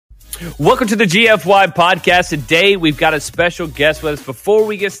Welcome to the GFY podcast. Today, we've got a special guest with us. Before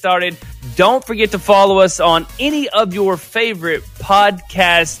we get started, don't forget to follow us on any of your favorite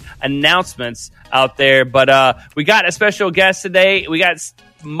podcast announcements out there. But we got a special guest today. We got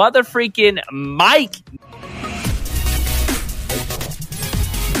mother freaking Mike.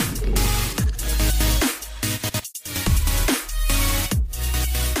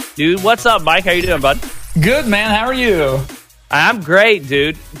 Dude, what's up, Mike? How you doing, bud? Good, man. How are you? I'm great,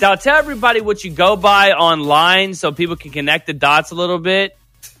 dude. Now, tell everybody what you go by online so people can connect the dots a little bit.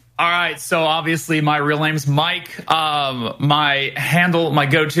 All right. So, obviously, my real name's Mike. My handle, my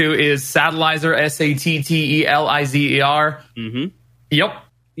go-to is Sattelizer, Sattelizer. Mm-hmm. Yep.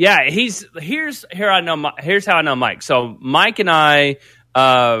 Yeah, here's how I know Mike. So, Mike and I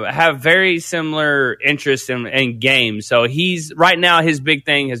have very similar interests in games. So he's right now, his big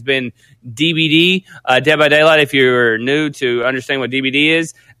thing has been DBD, Dead by Daylight, if you're new to understand what DBD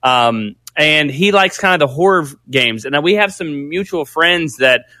is. And he likes kind of the horror games. And then we have some mutual friends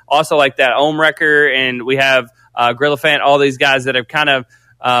that also like that, Omewrecker, and we have Grillafant, all these guys that have kind of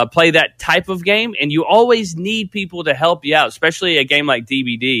play that type of game. And you always need people to help you out, especially a game like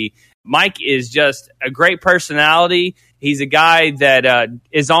DBD. Mike is just a great personality. He's a guy that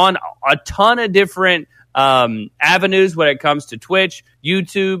is on a ton of different avenues when it comes to Twitch,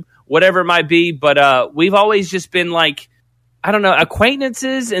 YouTube, whatever it might be. But we've always just been like, I don't know,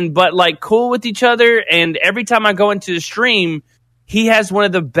 acquaintances, but like cool with each other. And every time I go into the stream, he has one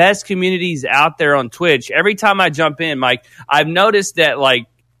of the best communities out there on Twitch. Every time I jump in, Mike, I've noticed that like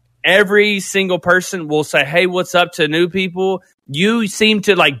every single person will say, hey, what's up to new people. You seem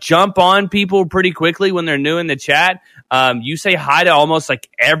to like jump on people pretty quickly when they're new in the chat. You say hi to almost like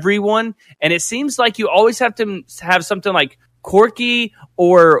everyone. And it seems like you always have to have something like quirky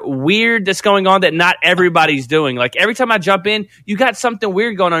or weird that's going on that not everybody's doing. Like every time I jump in, you got something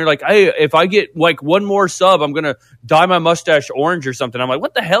weird going on. You're like, hey, if I get like one more sub, I'm going to dye my mustache orange or something. I'm like,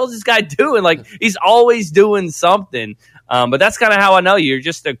 what the hell is this guy doing? Like he's always doing something. But that's kind of how I know you. You're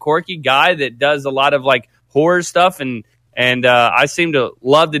just a quirky guy that does a lot of like horror stuff. And I seem to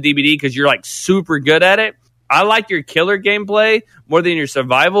love the DBD because you're like super good at it. I like your killer gameplay more than your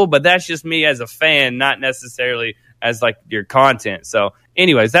survival, but that's just me as a fan, not necessarily as like your content. So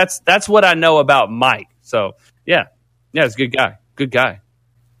anyways, that's what I know about Mike. So yeah, it's a good guy. Good guy.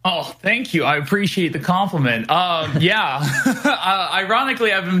 Oh, thank you. I appreciate the compliment. Yeah.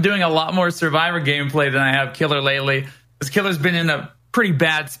 Ironically, I've been doing a lot more survivor gameplay than I have killer lately. This killer's been in a pretty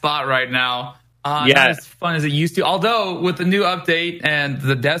bad spot right now. Not as fun as it used to. Although with the new update and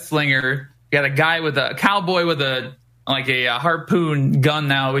the Deathslinger, you got a guy with a cowboy with a harpoon gun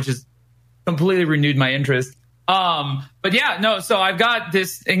now, which has completely renewed my interest. But yeah, no. So I've got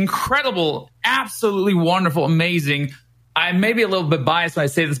this incredible, absolutely wonderful, amazing. I may be a little bit biased when I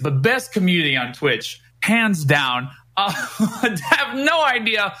say this, but best community on Twitch, hands down. I have no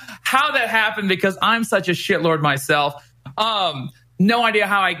idea how that happened because I'm such a shitlord myself. No idea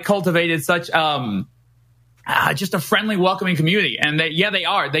how I cultivated such just a friendly, welcoming community. And they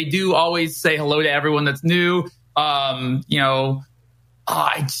are. They do always say hello to everyone that's new.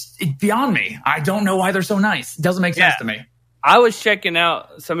 It's beyond me. I don't know why they're so nice. It doesn't make sense to me. I was checking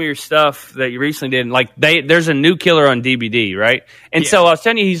out some of your stuff that you recently did. Like there's a new killer on DBD, right? And so I was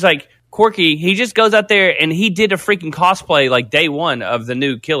telling you, he's like quirky. He just goes out there and he did a freaking cosplay like day one of the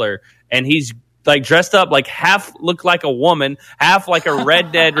new killer. And he's like dressed up like half looked like a woman, half like a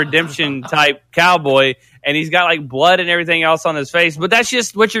Red Dead Redemption type cowboy. And he's got like blood and everything else on his face. But that's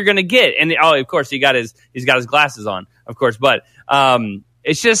just what you're going to get. And of course, he's got his glasses on, of course. But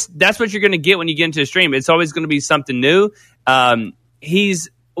it's just that's what you're going to get when you get into a stream. It's always going to be something new. I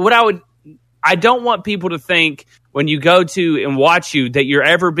don't want people to think when you go to and watch you that you're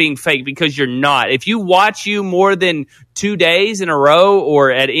ever being fake, because you're not. If you watch you more than 2 days in a row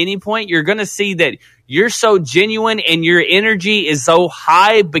or at any point, you're going to see that you're so genuine and your energy is so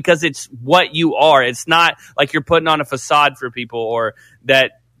high because it's what you are. It's not like you're putting on a facade for people or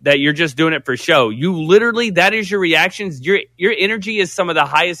that you're just doing it for show. You literally, that is your reactions. Your energy is some of the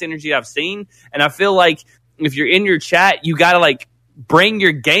highest energy I've seen. And I feel like if you're in your chat, you got to like bring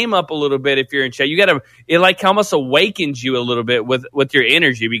your game up a little bit. If you're in chat, it like almost awakens you a little bit with your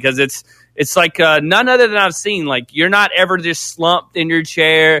energy, because it's like none other than I've seen. Like you're not ever just slumped in your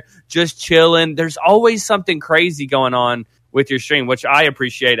chair, just chilling. There's always something crazy going on with your stream, which I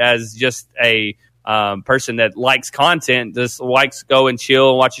appreciate as just a person that likes content, just likes go and chill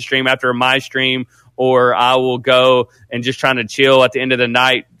and watch a stream after my stream, or I will go and just trying to chill at the end of the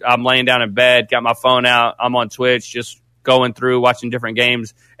night. I'm laying down in bed, got my phone out, I'm on Twitch, just going through watching different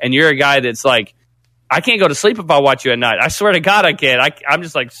games. And you're a guy that's like, I can't go to sleep if I watch you at night. I swear to God, I can't. I'm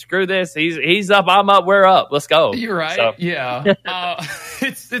just like, screw this. He's up, I'm up, we're up. Let's go. You're right. So. Yeah.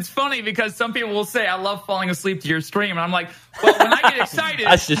 It's funny because some people will say, I love falling asleep to your stream. And I'm like, well, when I get excited,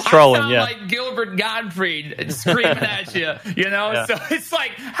 that's just trolling, I sound like Gilbert Gottfried screaming at you, you know? Yeah. So it's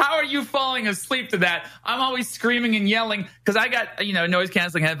like, how are you falling asleep to that? I'm always screaming and yelling because I got, noise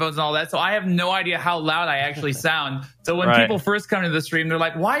canceling headphones and all that. So I have no idea how loud I actually sound. So when people first come to the stream, they're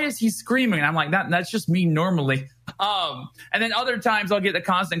like, why is he screaming? And I'm like, that's just me normally. And then other times I'll get the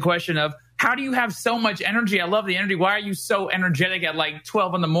constant question of, how do you have so much energy? I love the energy. Why are you so energetic at like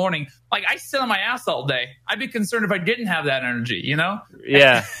 12 in the morning? Like, I sit on my ass all day. I'd be concerned if I didn't have that energy, you know?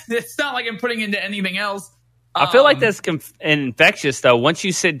 Yeah. It's not like I'm putting into anything else. I feel like that's infectious, though. Once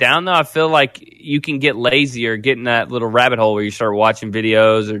you sit down, though, I feel like you can get lazy or get in that little rabbit hole where you start watching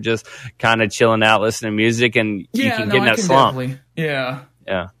videos or just kind of chilling out, listening to music, and you can get in that slump. Definitely. Yeah.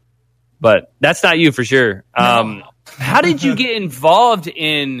 Yeah. But that's not you for sure. No. How did you get involved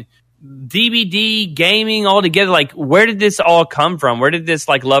in DVD gaming altogether? Like, where did this all come from? Where did this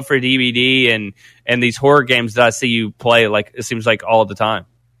like love for DVD and these horror games that I see you play, like, it seems like all the time?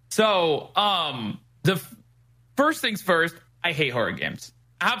 So, first things first, I hate horror games.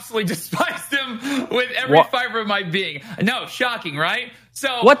 Absolutely despise them with every fiber of my being. No, shocking, right?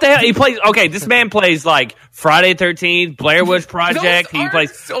 So what the hell? He plays. Okay, this man plays like Friday 13th, Blair Witch Project. He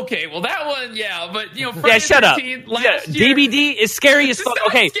plays. Okay, well that one, yeah, but Friday shut 13th, up. Last year, DVD is scary as fuck.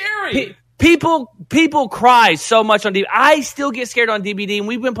 Okay, scary. People cry so much on DVD. I still get scared on DVD, and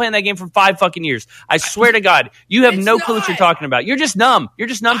we've been playing that game for 5 fucking years. I swear to God, you have no clue what you're talking about. You're just numb. You're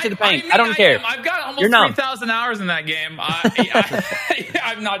just numb to the pain. I don't care. I've got almost 3,000 hours in that game.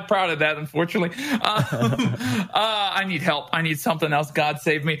 I'm not proud of that, unfortunately. I need help. I need something else. God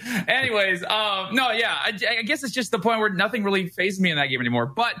save me. Anyways, I guess it's just the point where nothing really phases me in that game anymore.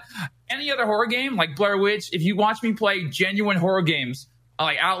 But any other horror game, like Blair Witch, if you watch me play genuine horror games,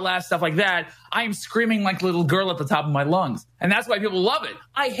 like Outlast, stuff like that, I am screaming like a little girl at the top of my lungs. And that's why people love it.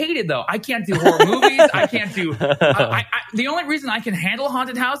 I hate it, though. I can't do horror movies. I can't do... the only reason I can handle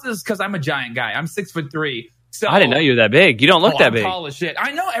haunted houses is because I'm a giant guy. I'm 6'3". So I didn't know you were that big. You don't look that big. I'm tall as shit.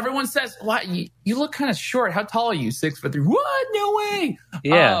 I know. Everyone says, "What? You look kind of short. How tall are you? 6'3". What? No way.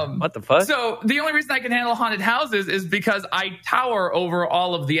 Yeah. What the fuck? So the only reason I can handle haunted houses is because I tower over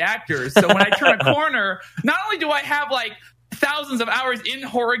all of the actors. So when I turn a corner, not only do I have like thousands of hours in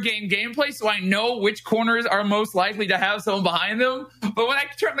horror game gameplay, so I know which corners are most likely to have someone behind them. But when I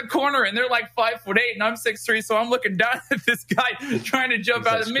turn the corner and they're like 5'8" and I'm 6'3", so I'm looking down at this guy trying to jump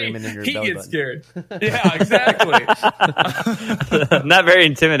out at me, he gets scared. Yeah, exactly. Not very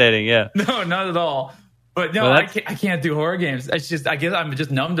intimidating. Yeah. No, not at all. But no, I can't do horror games. It's just, I guess I'm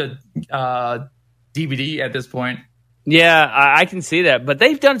just numb to DVD at this point. Yeah, I can see that, but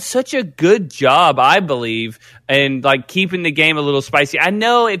they've done such a good job, I believe, in like keeping the game a little spicy. I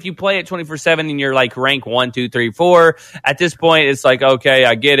know if you play it 24/7 and you're like rank 1, 2, 3, 4, at this point it's like, okay,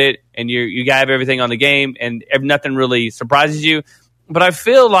 I get it, and you have everything on the game, and nothing really surprises you. But I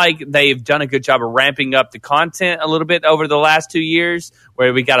feel like they've done a good job of ramping up the content a little bit over the last 2 years,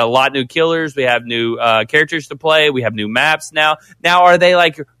 where we got a lot new killers, we have new characters to play, we have new maps now. Now, are they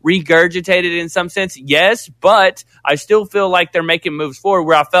like regurgitated in some sense? Yes, but I still feel like they're making moves forward,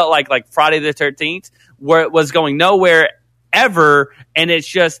 where I felt like Friday the 13th, where it was going nowhere ever, and it's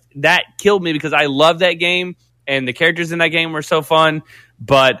just, that killed me because I love that game, and the characters in that game were so fun.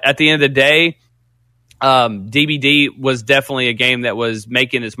 But at the end of the day, DBD was definitely a game that was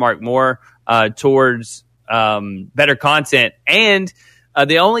making its mark more towards better content. And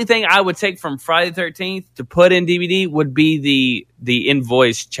the only thing I would take from Friday the 13th to put in DVD would be the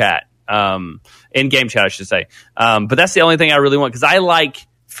in-voice chat, in-game chat, I should say. But that's the only thing I really want, because I like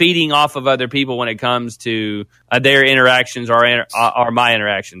feeding off of other people when it comes to their interactions or my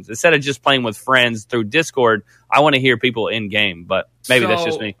interactions. Instead of just playing with friends through Discord, I want to hear people in-game, but maybe that's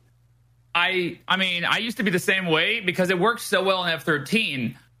just me. I mean, I used to be the same way because it works so well in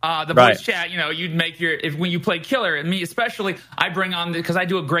F13. The voice chat, you'd make when you play killer, and me especially, I bring on, because I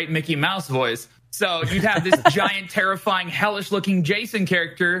do a great Mickey Mouse voice. So you'd have this giant, terrifying, hellish-looking Jason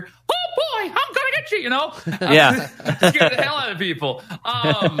character. Oh boy, I'm gonna get you, Yeah. Scare the hell out of people.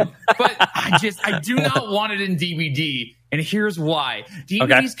 But I do not want it in DVD, and here's why.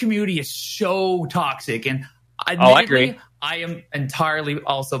 DVD's community is so toxic, and I agree. I am entirely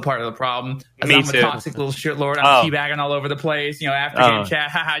also part of the problem. Me I'm too. a toxic little shitlord. I'm teabagging all over the place. After game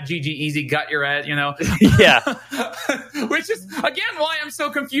chat, haha, GG, easy, gut your ass, Yeah. Which is, again, why I'm so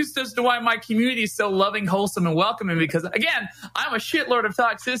confused as to why my community is so loving, wholesome, and welcoming, because, again, I'm a shitlord of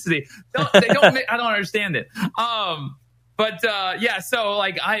toxicity. I don't understand it. But yeah, so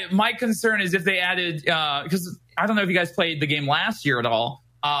like my concern is if they added, because I don't know if you guys played the game last year at all.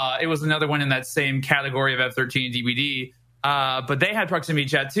 It was another one in that same category of F13 DBD. But they had proximity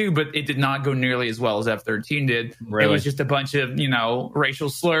chat too, but it did not go nearly as well as F13 did. Really? It was just a bunch of, racial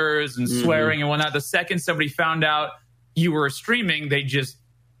slurs and swearing and whatnot. The second somebody found out you were streaming, they just...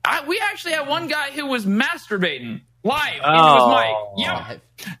 we actually had one guy who was masturbating live into his mic.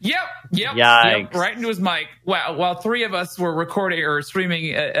 Yep, right into his mic. While three of us were recording or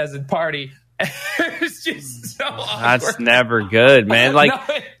streaming as a party. It's just so awkward. That's never good, man. Like...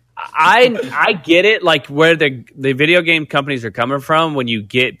 I get it, like where the video game companies are coming from when you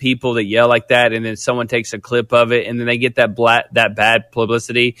get people that yell like that, and then someone takes a clip of it, and then they get that bad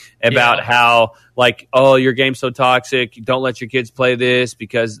publicity about how like, oh, your game's so toxic, don't let your kids play this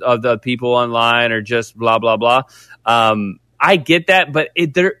because of the people online or just blah blah blah. I get that, but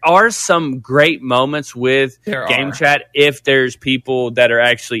there are some great moments with game chat if there's people that are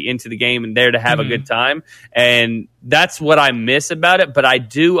actually into the game and there to have a good time. And that's what I miss about it. But I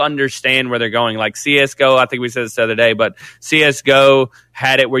do understand where they're going. Like CSGO, I think we said this the other day, but CSGO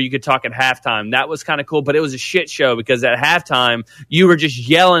had it where you could talk at halftime. That was kind of cool, but it was a shit show because at halftime, you were just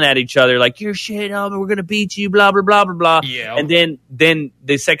yelling at each other like, you're shit, we're going to beat you, blah, blah, blah, blah, blah. Yeah. And then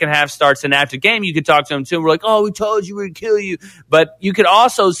the second half starts, and after the game, you could talk to them too. We're like, oh, we told you we'd kill you. But you could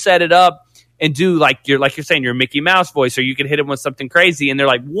also set it up and do like you're saying, your Mickey Mouse voice, or you could hit them with something crazy, and they're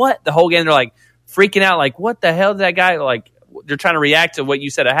like, what? The whole game, they're like freaking out, like, what the hell did that guy, like, they're trying to react to what you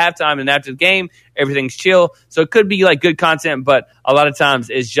said at halftime, and after the game, everything's chill. So it could be like good content, but a lot of times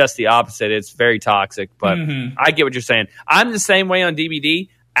it's just the opposite. It's very toxic, but I get what you're saying. I'm the same way on DBD.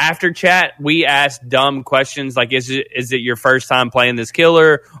 After chat, we ask dumb questions like, is it your first time playing this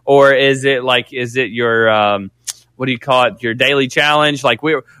killer, or is it your what do you call it, your daily challenge? Like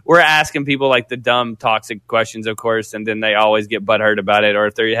we're asking people like the dumb toxic questions, of course, and then they always get butthurt about it. Or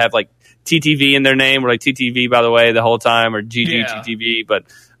if they have like TTV in their name, we're like TTV, by the way, the whole time, or GG TTV. But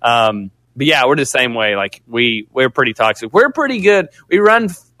yeah, we're the same way. Like we're pretty toxic. We're pretty good. We run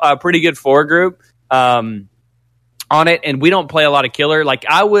a pretty good 4 group on it, and we don't play a lot of killer. Like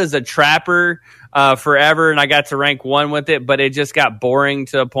I was a trapper forever, and I got to rank 1 with it, but it just got boring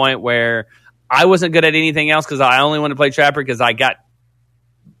to a point where I wasn't good at anything else because I only wanted to play trapper because I got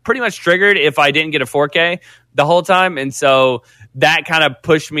pretty much triggered if I didn't get a 4K the whole time. And so that kind of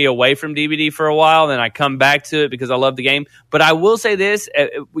pushed me away from DBD for a while. Then I come back to it because I love the game. But I will say this,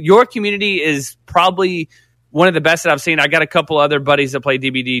 your community is probably one of the best that I've seen. I got a couple other buddies that play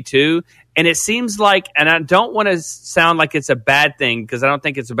DBD too. And it seems like, and I don't want to sound like it's a bad thing because I don't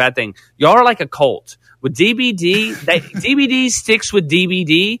think it's a bad thing. Y'all are like a cult. With DBD, DBD sticks with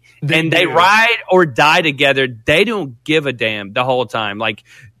DBD, they ride or die together. They don't give a damn the whole time. Like,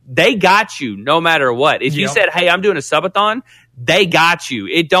 they got you no matter what. If you said, hey, I'm doing a subathon, they got you.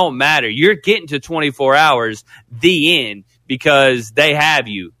 It don't matter. You're getting to 24 hours, the end, because they have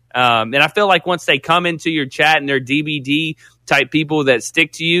you. And I feel like once they come into your chat and they're DBD type people that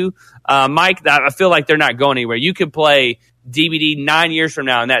stick to you, Mike, I feel like they're not going anywhere. You could play DBD 9 years from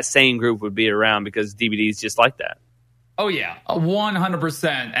now, and that same group would be around because DBD is just like that. Oh yeah,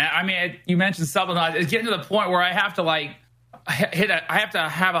 100%. I mean, you mentioned subathon. It's getting to the point where I have to like I have to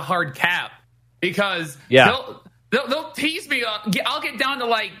have a hard cap because they'll tease me. I'll get down to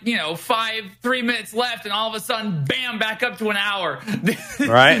like 3 minutes left, and all of a sudden, bam, back up to an hour.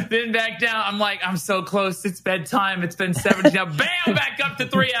 Right. Then back down. I'm like, I'm so close. It's bedtime. It's been 17 now. Bam, back up to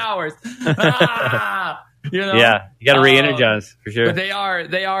 3 hours. Yeah, you got to re-energize for sure. But they are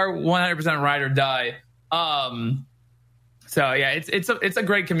 100% ride or die. So yeah, it's a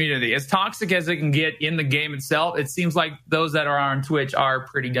great community. As toxic as it can get in the game itself, it seems like those that are on Twitch are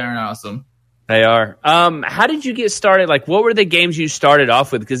pretty darn awesome. They are. How did you get started? Like, what were the games you started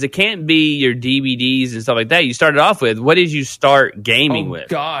off with? Because it can't be your DVDs and stuff like that. You started off with, what did you start gaming with?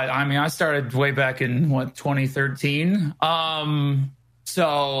 God, I mean, I started way back in 2013.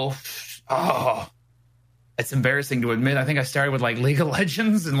 It's embarrassing to admit. I think I started with like League of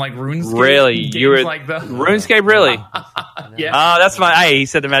Legends and like RuneScape. Really? You were like the RuneScape, really? Yeah. Oh, that's my. Hey, he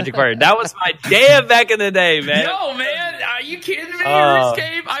said the magic word. That was my jam back in the day, man. Yo, man, are you kidding me?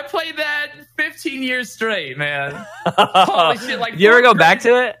 RuneScape. I played that 15 years straight, man. Holy shit! Like, you ever go back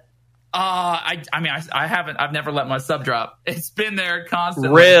to it? I mean, I haven't. I've never let my sub drop. It's been there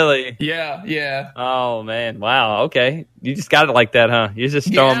constantly. Really? Yeah. Oh man, wow. Okay, you just got it like that, huh? You're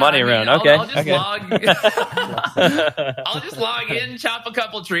just throwing money around. Okay. I'll just log in, chop a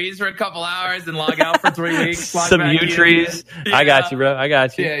couple trees for a couple hours, and log out for 3 weeks. Some yew trees. Yeah. I got you, bro. I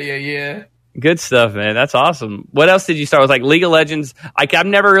got you. Yeah. Good stuff, man. That's awesome. What else did you start with? Like League of Legends. I've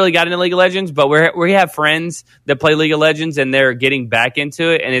never really got into League of Legends, but we have friends that play League of Legends and they're getting back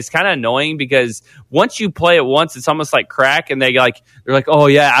into it, and it's kind of annoying because once you play it once, it's almost like crack, and they're like, oh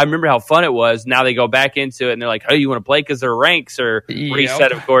yeah, I remember how fun it was. Now they go back into it and they're like, oh, you want to play because their ranks are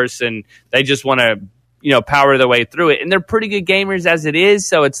reset, of course, and they just want to power their way through it, and they're pretty good gamers as it is,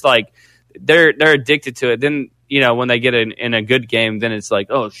 so it's like they're addicted to it. Then when they get in a good game, then it's like,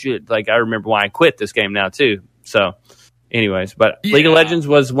 oh shit, like I remember why I quit this game now too. So anyways, but League of Legends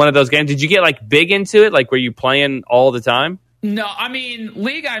was one of those games. Did you get like big into it? Like were you playing all the time? No, I mean,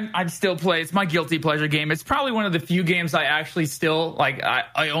 League I'd still play. It's my guilty pleasure game. It's probably one of the few games I actually still like.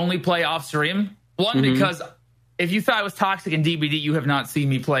 I only play off stream. One, because if you thought I was toxic in DBD, you have not seen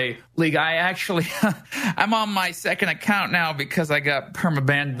me play League. I actually, I'm on my second account now because I got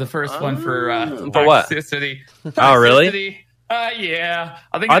permabanned the first one for what? Toxicity. Oh, really? Yeah.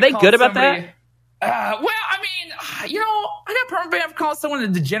 I think Are they good about that? Well, I mean, I got permabanned for calling someone a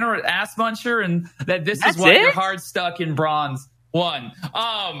degenerate ass muncher, and that this is why you're hard stuck in bronze 1.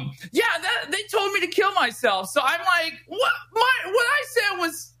 They told me to kill myself, so I'm like, what I said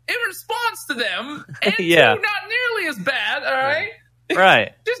was in response to them, and two, not nearly as bad, all right?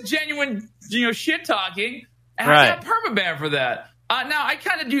 Right. Just genuine, shit talking. And I got permabanned for that. Now, I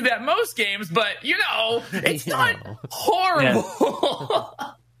kind of do that most games, but, it's not horrible.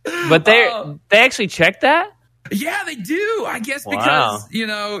 Yeah. But they actually check that? Yeah, they do. I guess because,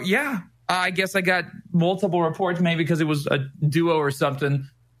 I guess I got multiple reports, maybe because it was a duo or something.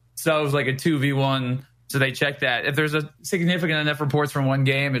 So it was like a 2v1. So they check that. If there's a significant enough reports from one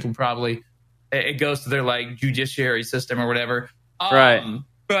game, it goes to their like judiciary system or whatever. Right.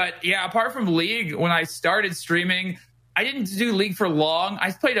 But yeah, apart from League, when I started streaming, I didn't do League for long.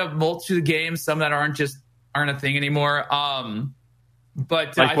 I played a multitude of games, some that aren't a thing anymore.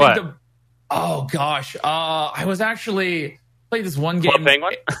 But like I think I was actually played this one game.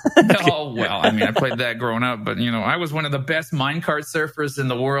 Penguin? Oh, well, I mean, I played that growing up, but, I was one of the best minecart surfers in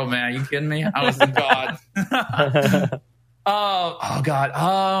the world, man. Are you kidding me? I was a god.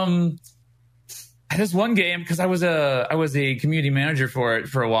 God. This one game, because I was a community manager for it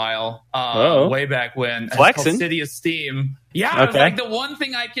for a while, way back when. Flexing. City of Steam. Yeah, it was like the one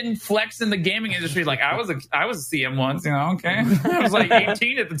thing I can flex in the gaming industry. Like I was a CM once, okay. I was like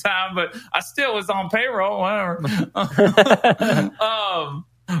 18 at the time, but I still was on payroll, whatever.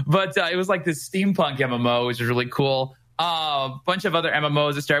 But it was like this steampunk MMO, which was really cool. Bunch of other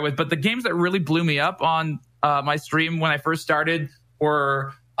MMOs to start with, but the games that really blew me up on my stream when I first started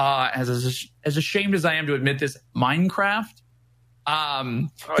were, as ashamed as I am to admit this, Minecraft. You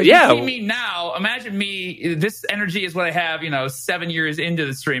see me now. Imagine me. This energy is what I have, 7 years into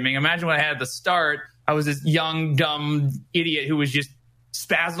the streaming. Imagine what I had at the start. I was this young, dumb idiot who was just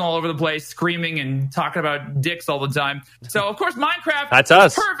spazzing all over the place, screaming and talking about dicks all the time. So, of course, Minecraft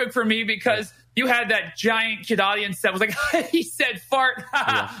was perfect for me because you had that giant kid audience that was like, he said fart.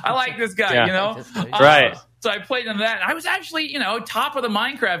 I like this guy, Right. So I played on that. I was actually, top of the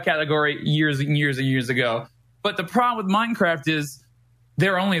Minecraft category years and years and years ago. But the problem with Minecraft is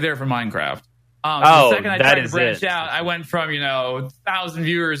they're only there for Minecraft. The second I tried to branch out, I went from, 1,000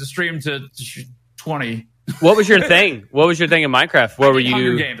 viewers a stream to 20. What was your thing? What was your thing in Minecraft? What were you?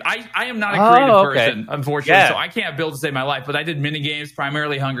 Hunger Games. I am not a creative person, unfortunately, so I can't build to save my life. But I did mini games,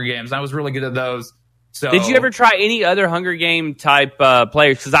 primarily Hunger Games. I was really good at those. So, did you ever try any other Hunger Game type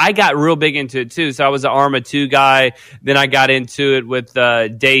players? Because I got real big into it too. So I was an Arma 2 guy. Then I got into it with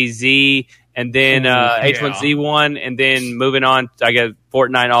DayZ, and then H1Z1, and then moving on, I got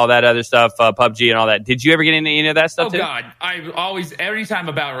Fortnite, all that other stuff, PUBG and all that. Did you ever get into any of that stuff too? Oh, God. Anytime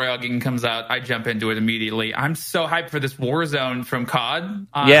a Battle Royale game comes out, I jump into it immediately. I'm so hyped for this Warzone from COD.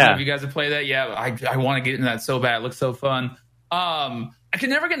 If you guys have played that, I want to get into that so bad. It looks so fun. I could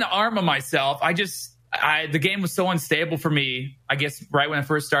never get into Arma myself. The game was so unstable for me. I guess right when I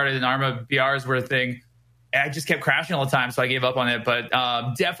first started and Arma BRs were a thing, I just kept crashing all the time, so I gave up on it. But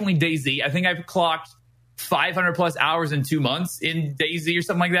definitely DayZ. I think I've clocked 500 plus hours in 2 months in DayZ or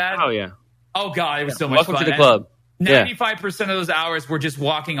something like that. Oh, yeah. Oh, God, it was so much fun. Welcome to the club. 95% of those hours were just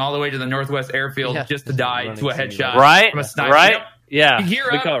walking all the way to the Northwest Airfield just to die to a headshot. Right? From a sniper. Right? Yep.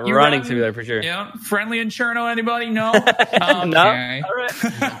 Yeah. We call it running simulator for sure. Friendly in Cherno, anybody? No? No? All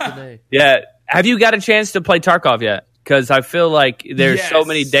right. Yeah. Have you got a chance to play Tarkov yet? Because I feel like there's so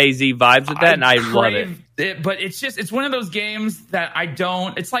many DayZ vibes with that, and I love it. But it's one of those games that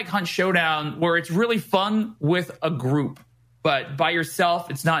it's like Hunt Showdown, where it's really fun with a group, but by yourself,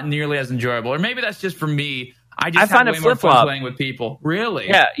 it's not nearly as enjoyable. Or maybe that's just for me. I find it more fun playing with people. Really?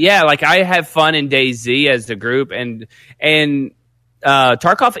 Yeah. Like I have fun in DayZ as the group, and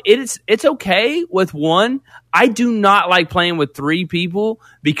Tarkov, it's okay with one. I do not like playing with three people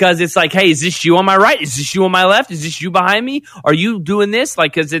because it's like, hey, is this you on my right? Is this you on my left? Is this you behind me? Are you doing this?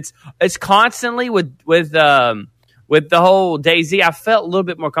 Like, because it's constantly with the whole DayZ. I felt a little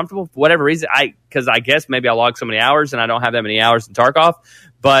bit more comfortable for whatever reason. Because I guess maybe I logged so many hours and I don't have that many hours in Tarkov.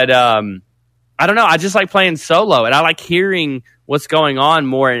 But I don't know. I just like playing solo, and I like hearing what's going on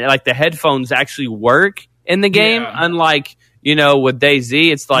more. And like the headphones actually work in the game, unlike with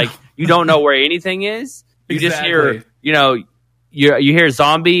DayZ, it's like you don't know where anything is. You just hear, you hear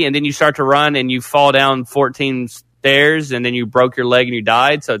zombie, and then you start to run, and you fall down 14 stairs, and then you broke your leg and you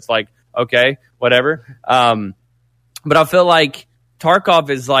died. So it's like, okay, whatever. But I feel like Tarkov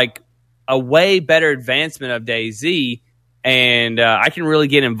is like a way better advancement of DayZ, and I can really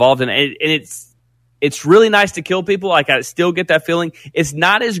get involved in it. And it's really nice to kill people. Like, I still get that feeling. It's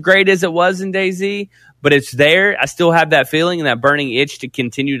not as great as it was in DayZ, but it's there. I still have that feeling and that burning itch to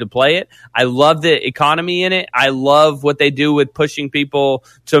continue to play it. I love the economy in it. I love what they do with pushing people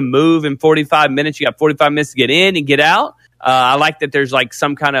to move in 45 minutes. You got 45 minutes to get in and get out. I like that there's like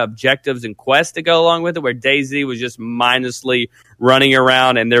some kind of objectives and quests to go along with it, where DayZ was just mindlessly running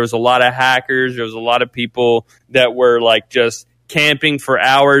around, and there was a lot of hackers. There was a lot of people that were like just camping for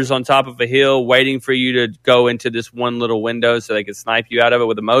hours on top of a hill, waiting for you to go into this one little window so they could snipe you out of it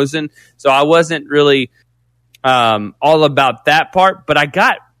with a Mosin. So I wasn't really all about that part, but I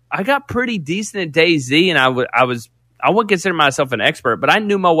got pretty decent at DayZ, and I wouldn't consider myself an expert, but I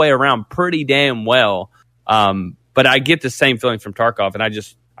knew my way around pretty damn well. But I get the same feeling from Tarkov, and I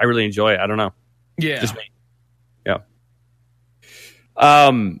really enjoy it. I don't know. Yeah. Just me. Yeah.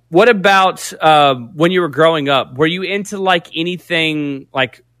 What about when you were growing up? Were you into like anything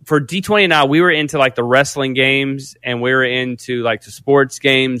like for D20 and I? We were into like the wrestling games, and we were into like the sports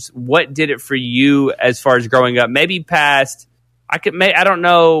games. What did it for you as far as growing up? Maybe past. I don't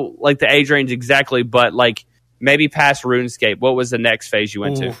know like the age range exactly, but like maybe past RuneScape. What was the next phase you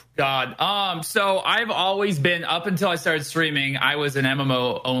went to? God. So I've always been, up until I started streaming, I was an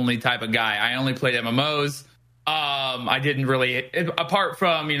MMO only type of guy. I only played MMOs. I didn't really, apart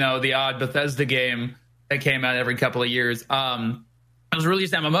from, the odd Bethesda game that came out every couple of years, I was really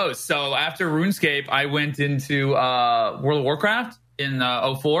just MMOs. So after RuneScape, I went into World of Warcraft in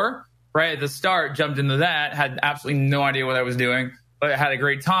 2004. Right at the start, jumped into that, had absolutely no idea what I was doing, but I had a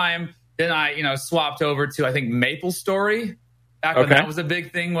great time. Then I, swapped over to, I think, MapleStory. Back when that was a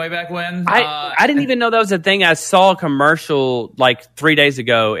big thing way back when. I didn't even know that was a thing. I saw a commercial like 3 days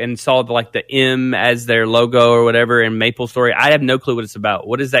ago and saw the M as their logo or whatever in MapleStory. I have no clue what it's about.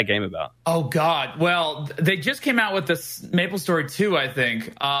 What is that game about? Oh, God. Well, they just came out with this MapleStory 2, I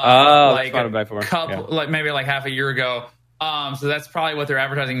think. Like maybe like half a year ago. So that's probably what they're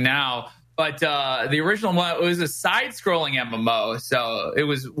advertising now. But the original one, it was a side-scrolling MMO, so it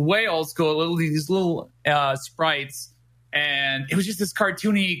was way old school. These little sprites, and it was just this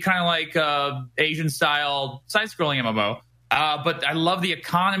cartoony kind of like Asian-style side-scrolling MMO. But I love the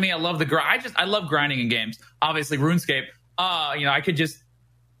economy. I love the I love grinding in games. Obviously, RuneScape. I could just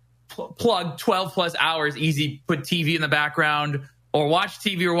plug 12+ hours easy. Put TV in the background, or watch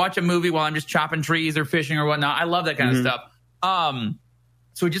TV, or watch a movie while I'm just chopping trees or fishing or whatnot. I love that kind of stuff.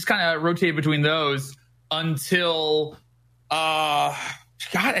 So we just kind of rotated between those until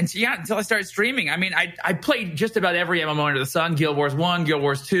until I started streaming. I mean, I played just about every MMO under the sun: Guild Wars 1, Guild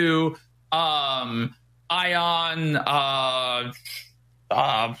Wars 2, Ion. God,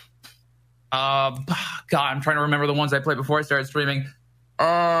 I'm trying to remember the ones I played before I started streaming.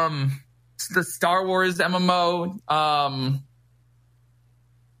 The Star Wars MMO.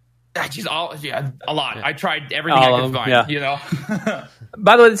 A lot. I tried everything I could find. Yeah.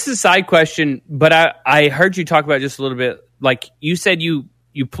 By the way, this is a side question, but I heard you talk about it just a little bit. Like you said, you'd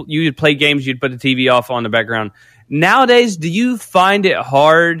play games, you'd put the TV off on the background. Nowadays, do you find it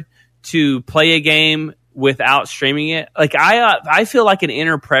hard to play a game without streaming it? Like I feel like an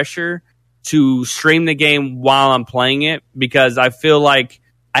inner pressure to stream the game while I'm playing it, because I feel like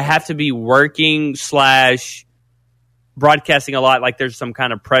I have to be working / broadcasting a lot. Like there's some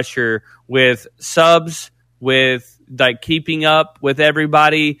kind of pressure with subs, with like keeping up with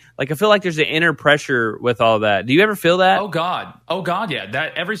everybody. Like I feel like there's an inner pressure with all that. Do you ever feel that? Oh God, yeah.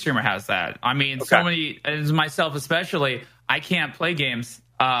 That every streamer has that. I mean, so many, as myself especially, I can't play games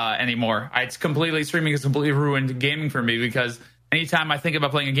anymore. Streaming is completely ruined gaming for me, because anytime I think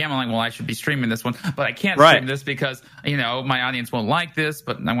about playing a game, I'm like, well, I should be streaming this one, but I can't stream this because, my audience won't like this,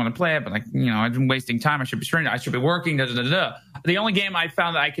 but I want to play it. But I've been wasting time. I should be streaming. I should be working. The only game I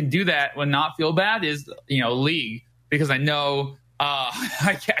found that I can do that when not feel bad is, League, because I know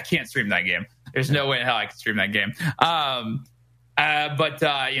I can't stream that game. There's no way in hell I can stream that game. But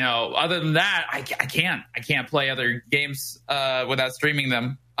other than that, I can't play other games without streaming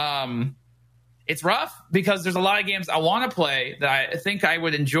them. It's rough because there's a lot of games I want to play that I think I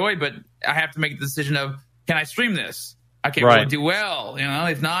would enjoy, but I have to make the decision of, can I stream this? Okay, will it do well?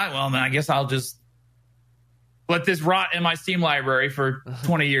 If not, well, then I guess I'll just let this rot in my Steam library for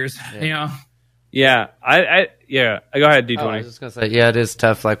 20 years. Yeah. Yeah, Go ahead, D20. I was just gonna say, yeah, it is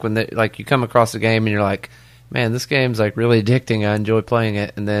tough. Like when you come across a game and you're like, man, this game's like really addicting. I enjoy playing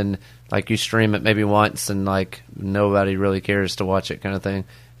it, and then like you stream it maybe once, and like nobody really cares to watch it, kind of thing.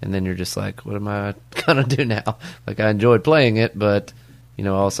 And then you're just like, what am I gonna do now? Like I enjoyed playing it, but I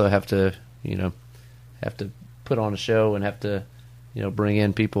also have to put on a show and have to bring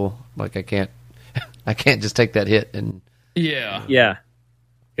in people. Like I can't just take that hit and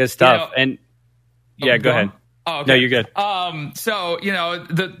good stuff. And go ahead. Oh, okay. No, you're good. So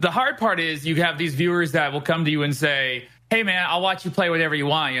the hard part is you have these viewers that will come to you and say, hey man, I'll watch you play whatever you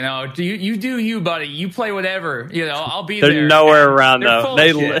want. You do you, buddy. You play whatever. I'll be there. They're nowhere around though.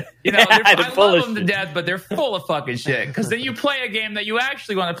 I love them to death, but they're full of fucking shit. Because then you play a game that you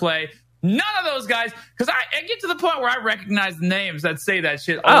actually want to play. None of those guys, because I get to the point where I recognize the names that say that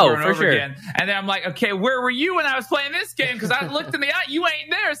shit over and over again. And then I'm like, okay, where were you when I was playing this game? Because I looked in the eye, you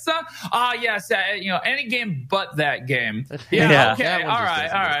ain't there, son. Yes, any game but that game. Yeah. Okay, all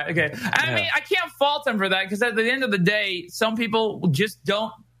right, okay. I mean, I can't fault them for that, because at the end of the day, some people just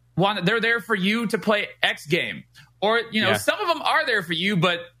don't want it. They're there for you to play X game. Or, some of them are there for you,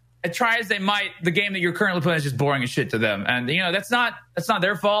 but try as they might, the game that you're currently playing is just boring as shit to them. And, that's not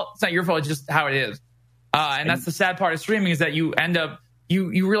their fault. It's not your fault. It's just how it is. And that's the sad part of streaming, is that you end up,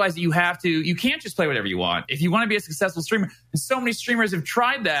 you realize that you can't just play whatever you want. If you want to be a successful streamer, and so many streamers have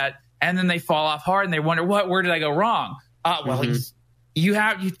tried that, and then they fall off hard and they wonder, where did I go wrong? You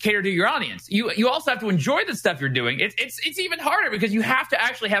cater to your audience. You also have to enjoy the stuff you're doing. It's even harder, because you have to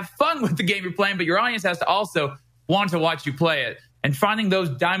actually have fun with the game you're playing, but your audience has to also want to watch you play it. And finding those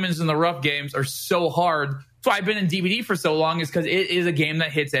diamonds in the rough games are so hard. That's why I've been in DBD for so long, is because it is a game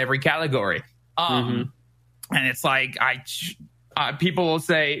that hits every category. And it's like, people will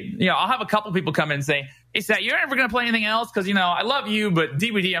say, I'll have a couple people come in and say, hey, Seth, you're never going to play anything else? Because, I love you, but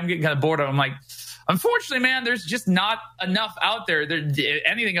DBD, I'm getting kind of bored of. I'm like, unfortunately, man, there's just not enough out there.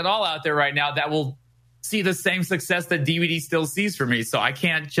 Anything at all out there right now that will see the same success that DBD still sees for me. So I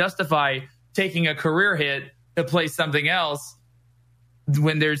can't justify taking a career hit to play something else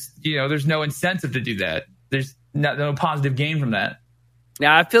when there's no incentive to do that. There's no positive gain from that.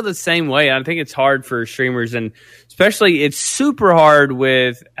 Yeah, I feel the same way. I think it's hard for streamers, and especially it's super hard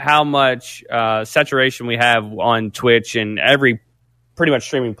with how much saturation we have on Twitch and every pretty much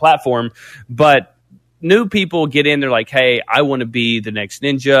streaming platform. But new people get in, they're like, hey, I want to be the next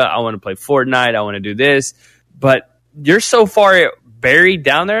Ninja. I want to play Fortnite. I want to do this. But you're so far buried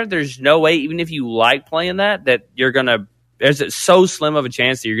down there, there's no way, even if you like playing that you're going to, there's so slim of a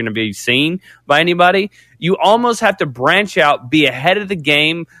chance that you're going to be seen by anybody. You almost have to branch out, be ahead of the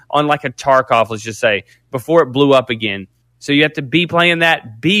game on like a Tarkov, let's just say, before it blew up again. So you have to be playing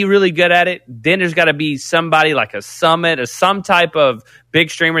that, be really good at it. Then there's got to be somebody like a Summit or some type of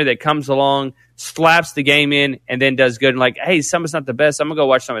big streamer that comes along, slaps the game in, and then does good. And like, hey, Summit's not the best. I'm going to go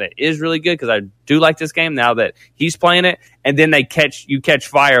watch somebody that is really good because I do like this game now that he's playing it. And then you catch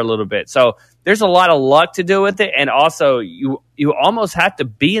fire a little bit. So there's a lot of luck to do with it. And also, you almost have to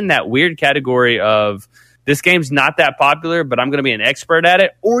be in that weird category of this game's not that popular, but I'm going to be an expert at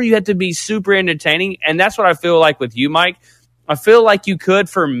it. Or you have to be super entertaining. And that's what I feel like with you, Mike. I feel like you could,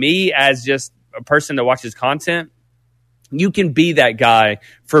 for me, as just a person that watches content, you can be that guy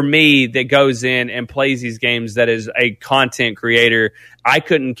for me that goes in and plays these games that is a content creator. I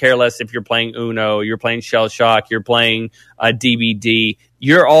couldn't care less if you're playing Uno, you're playing Shell Shock, you're playing DBD.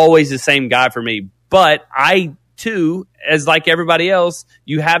 You're always the same guy for me. But I, too, as like everybody else,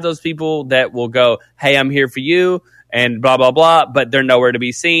 you have those people that will go, hey, I'm here for you, and blah, blah, blah, but they're nowhere to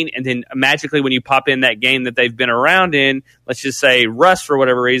be seen. And then magically when you pop in that game that they've been around in, let's just say Rust for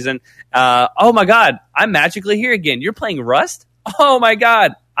whatever reason, oh my God, I'm magically here again. You're playing Rust? Oh my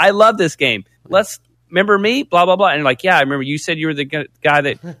God, I love this game. Remember me? Blah, blah, blah. And like, yeah, I remember you said you were the guy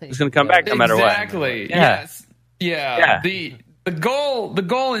that was going to come back no matter what. Exactly. Yes. Yeah. The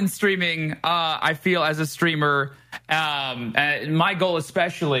goal in streaming, I feel as a streamer, and my goal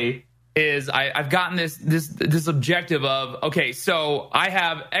especially, is I've gotten this objective of, okay, so I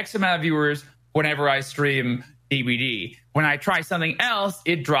have X amount of viewers whenever I stream DBD. When I try something else,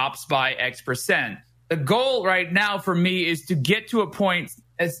 it drops by X percent. The goal right now for me is to get to a point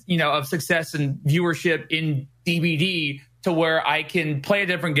of success and viewership in DBD to where I can play a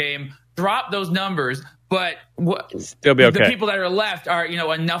different game, drop those numbers, but Still be okay. The people that are left are,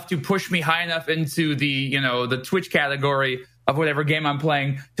 enough to push me high enough into the, the Twitch category of whatever game I'm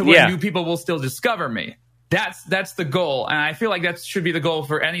playing to where new people will still discover me. That's the goal. And I feel like that should be the goal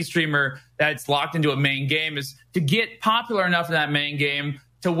for any streamer that's locked into a main game, is to get popular enough in that main game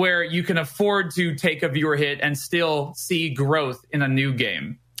to where you can afford to take a viewer hit and still see growth in a new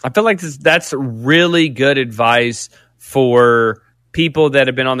game. I feel like that's really good advice for people that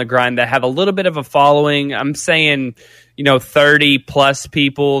have been on the grind that have a little bit of a following. I'm saying, 30 plus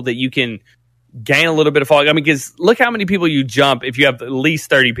people that you can gain a little bit of following. I mean, because look how many people you jump if you have at least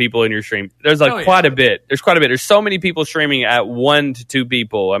 30 people in your stream. There's quite a bit. There's quite a bit. There's so many people streaming at 1 to 2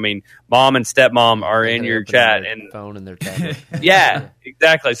 people. I mean, mom and stepmom are in your chat and phone and their tablet. Yeah,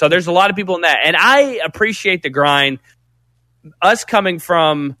 exactly. So there's a lot of people in that, and I appreciate the grind.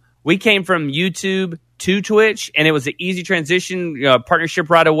 We came from YouTube to Twitch, and it was an easy transition, partnership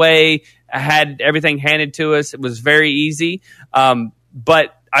right away. I had everything handed to us. It was very easy.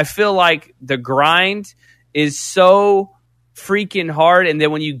 But I feel like the grind is so freaking hard. And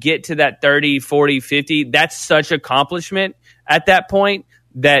then when you get to that 30, 40, 50, that's such accomplishment at that point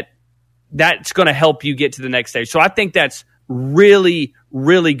that's going to help you get to the next stage. So I think that's really,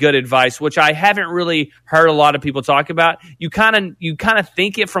 really good advice, which I haven't really heard a lot of people talk about. You kind of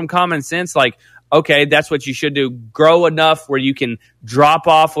think it from common sense, like, okay, that's what you should do. Grow enough where you can drop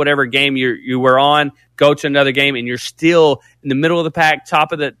off whatever game you were on, go to another game, and you're still in the middle of the pack,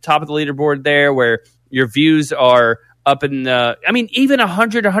 top of the leaderboard there, where your views are up in the. I mean, even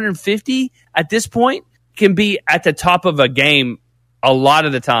 100, 150 at this point can be at the top of a game a lot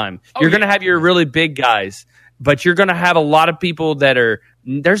of the time. You're going to have your really big guys, but you're going to have a lot of people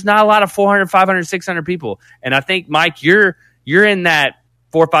there's not a lot of 400, 500, 600 people. And I think, Mike, you're in that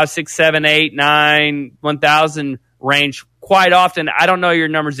 4, 5, 6, 7, 8, 9, 1,000 range quite often. I don't know your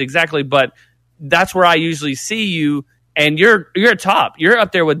numbers exactly, but that's where I usually see you. And you're a top. You're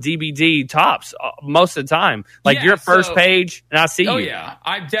up there with DBD tops most of the time. Like your first page, and I see you. Oh, yeah.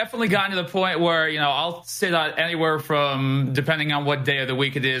 I've definitely gotten to the point where, I'll sit on anywhere from, depending on what day of the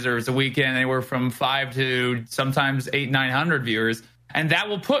week it is, or it's a weekend, anywhere from 5 to sometimes 800, 900 viewers. And that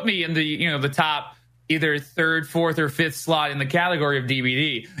will put me in the, the top either 3rd, 4th, or 5th slot in the category of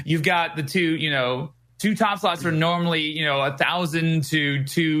DBD. You've got the two top slots are normally, 1,000 to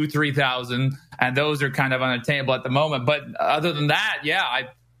 2,000, 3,000. And those are kind of unattainable at the moment. But other than that,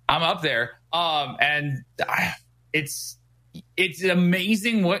 I'm up there. And it's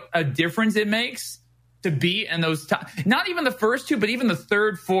amazing what a difference it makes to be in those not even the first 2, but even the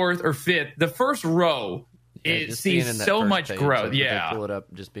 3rd, 4th, or 5th. The first row it sees so much growth. Like pull it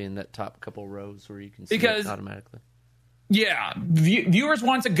up, just be in that top couple rows where you can see it automatically. Yeah, viewers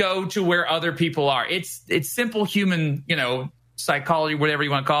want to go to where other people are. It's simple human, psychology, whatever you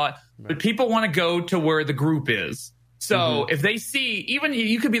want to call it. Right. But people want to go to where the group is. So if they see, even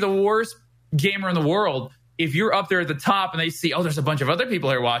you could be the worst gamer in the world, if you're up there at the top and they see, there's a bunch of other people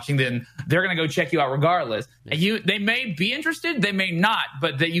here watching, then they're going to go check you out regardless. Yeah. And they may be interested, they may not,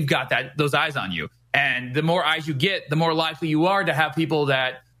 but you've got those eyes on you. And the more eyes you get, the more likely you are to have people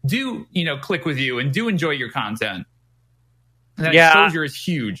that do, click with you and do enjoy your content. And that exposure is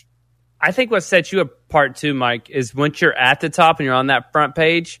huge. I think what sets you apart too, Mike, is once you're at the top and you're on that front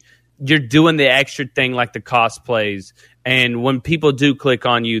page, you're doing the extra thing like the cosplays. And when people do click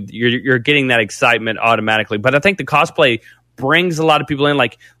on you, you're getting that excitement automatically. But I think the cosplay brings a lot of people in.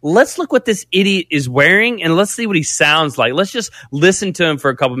 Like, let's look what this idiot is wearing and let's see what he sounds like. Let's just listen to him for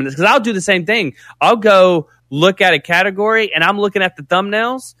a couple minutes, because I'll do the same thing. I'll go look at a category and I'm looking at the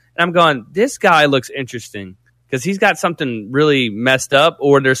thumbnails and I'm going, this guy looks interesting, because he's got something really messed up,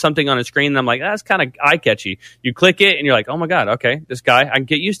 or there's something on his screen and I'm like, that's kind of eye-catchy. You click it and you're like, oh my God, okay, this guy, I can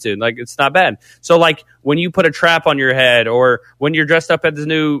get used to. Like, it's not bad. So like when you put a trap on your head, or when you're dressed up as the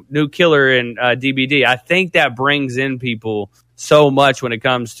new killer in DBD, I think that brings in people so much when it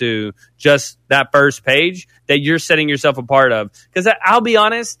comes to just that first page that you're setting yourself apart of. Because I'll be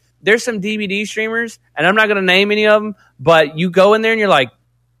honest, there's some DBD streamers, and I'm not going to name any of them, but you go in there and you're like,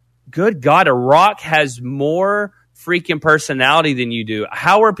 good God, a rock has more freaking personality than you do.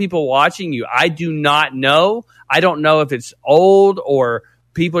 How are people watching you? I do not know. I don't know if it's old or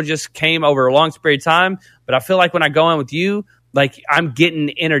people just came over a long period of time, but I feel like when I go in with you, like, I'm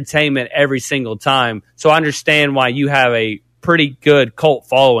getting entertainment every single time. So I understand why you have a pretty good cult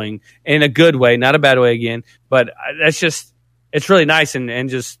following in a good way, not a bad way again, but it's really nice. And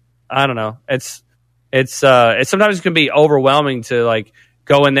just, I don't know. It's sometimes it can be overwhelming to like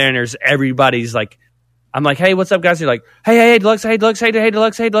go in there and there's everybody's like, I'm like, hey, what's up, guys? You're like, hey, Deluxe, hey, Deluxe, hey,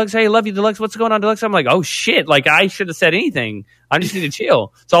 Deluxe, hey, Deluxe, hey, love you, Deluxe. What's going on, Deluxe? I'm like, oh shit, like I should have said anything. I just need to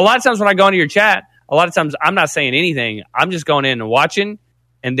chill. So a lot of times when I go into your chat, a lot of times I'm not saying anything. I'm just going in and watching,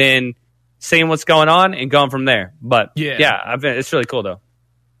 and then seeing what's going on and going from there. But it's really cool though.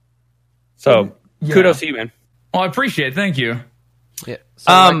 So kudos to you, man. Well, I appreciate it. Thank you. Yeah.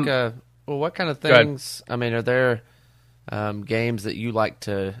 So what kind of things? I mean, are there games that you like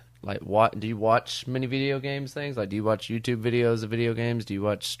to watch? Do you watch many video games things? Like, do you watch YouTube videos of video games? Do you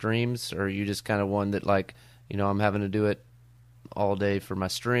watch streams, or are you just kind of one that I'm having to do it all day for my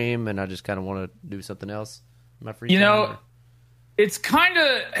stream, and I just kind of want to do something else in my free time? It's kind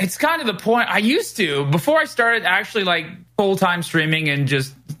of the point. I used to, before I started actually full-time streaming and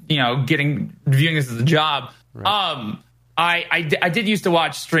just viewing this as a job. Right. I did used to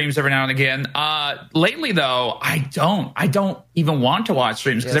watch streams every now and again. Lately though, I don't even want to watch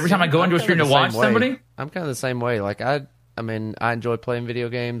streams, because every time I go into a stream to watch somebody, I'm kind of the same way. I enjoy playing video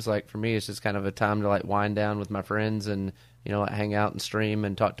games. Like, for me, it's just kind of a time to wind down with my friends and hang out and stream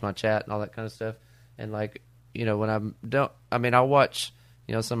and talk to my chat and all that kind of stuff. And when I'll watch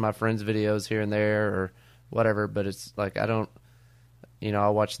some of my friends' videos here and there or whatever, but it's I don't,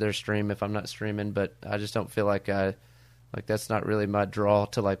 I'll watch their stream if I'm not streaming, but I just don't feel like that's not really my draw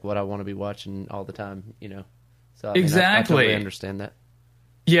to what I want to be watching all the time, So I totally understand that.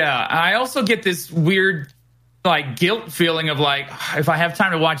 Yeah, I also get this weird guilt feeling of if I have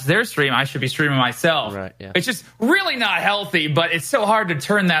time to watch their stream, I should be streaming myself. Right. Yeah. It's just really not healthy, but it's so hard to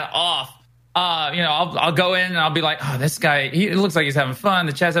turn that off. I'll go in and I'll be like, oh, this guy, it looks like he's having fun.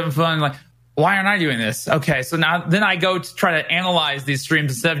 The chat's having fun. Why aren't I doing this? Okay, so then I go to try to analyze these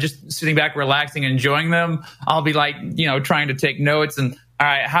streams instead of just sitting back, relaxing, enjoying them. I'll be trying to take notes and, all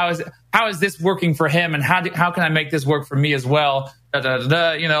right, how is this working for him, and how can I make this work for me as well? Which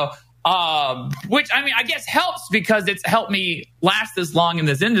I guess helps, because it's helped me last this long in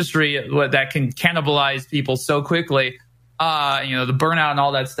this industry that can cannibalize people so quickly. The burnout and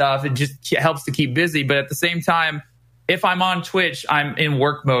all that stuff. It just helps to keep busy, but at the same time, if I'm on Twitch, I'm in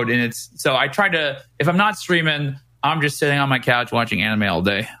work mode, and so I try to, if I'm not streaming, I'm just sitting on my couch watching anime all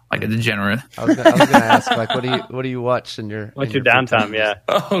day, like a degenerate. I was going to ask, what do you watch in your downtime? Yeah.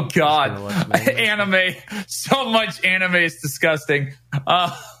 Oh God, anime. So much anime is disgusting.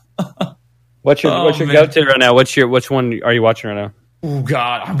 What's your go-to right now? Which one are you watching right now? Oh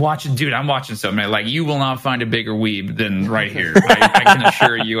God, I'm watching so many. You will not find a bigger weeb than right here. I can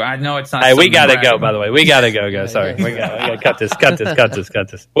assure you. I know it's not. Hey, we gotta go. By the way, we gotta go. Sorry, we gotta cut this.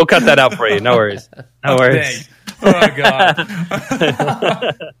 We'll cut that out for you. No worries. No worries. Oh God.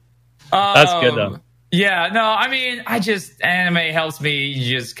 That's good though. Yeah. No, anime helps me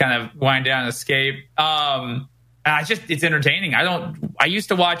just kind of wind down and escape. It's entertaining. I used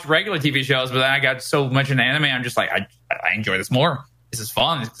to watch regular TV shows, but then I got so much into anime. I'm just I enjoy this more. This is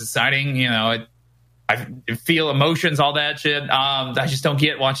fun. It's exciting. I feel emotions, all that shit. I just don't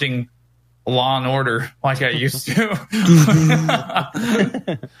get watching Law and Order like I used to.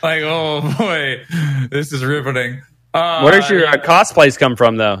 Oh boy, this is riveting. Where does your cosplays come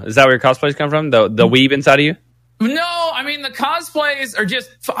from, though? Is that where your cosplays come from? The weeb inside of you? No, the cosplays are just,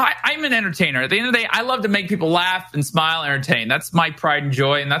 I'm an entertainer. At the end of the day, I love to make people laugh and smile and entertain. That's my pride and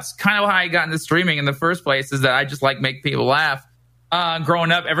joy. And that's kind of how I got into streaming in the first place, is that I just make people laugh.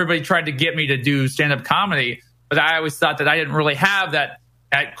 Growing up, everybody tried to get me to do stand-up comedy, but I always thought that I didn't really have that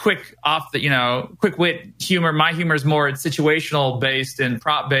quick wit humor. My humor is more situational based and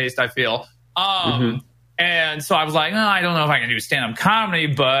prop based, I feel. And so I was like, I don't know if I can do stand-up comedy,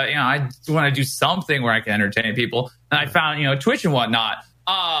 but I want to do something where I can entertain people. And I found Twitch and whatnot.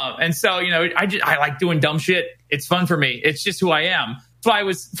 And so I like doing dumb shit. It's fun for me. It's just who I am. So it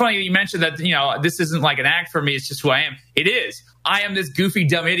was funny that you mentioned that this isn't like an act for me. It's just who I am. It is. I am this goofy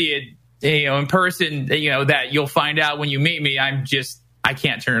dumb idiot in person. That you'll find out when you meet me. I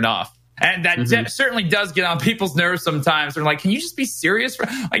can't turn it off. And that certainly does get on people's nerves sometimes. They're like, can you just be serious?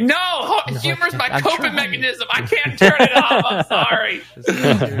 No, humor's my coping mechanism. I can't turn it off. I'm sorry.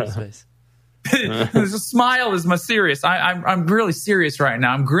 The smile is my serious. I'm really serious right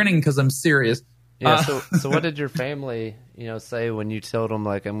now. I'm grinning because I'm serious. Yeah. So what did your family, say when you told them,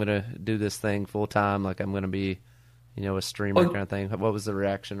 I'm going to do this thing full time, I'm going to be, a streamer kind of thing? What was the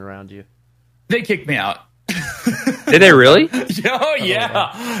reaction around you? They kicked me out. Did they really? Oh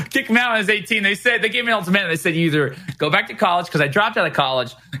yeah, kicked me out when I was 18. They gave me an ultimatum. They said, you either go back to college, because I dropped out of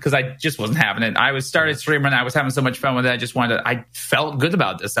college because I just wasn't having it. I started streaming, and I was having so much fun with it. I felt good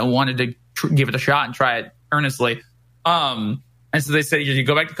about this. I wanted to give it a shot and try it earnestly. And so they said, either you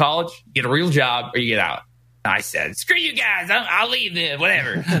go back to college, get a real job, or you get out. And I said, screw you guys, I'll leave this,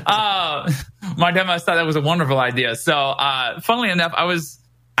 whatever. My dumbass thought that was a wonderful idea. So funnily enough,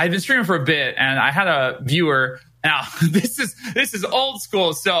 I'd been streaming for a bit, and I had a viewer Now, this is old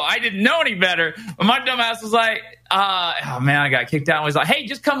school, so I didn't know any better. But my dumbass was like, oh man, I got kicked out. And was like, hey,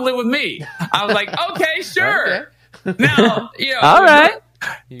 just come live with me. I was like, okay, sure. Okay. Now, all right.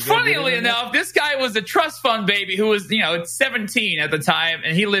 Funnily enough, this guy was a trust fund baby who was, 17 at the time,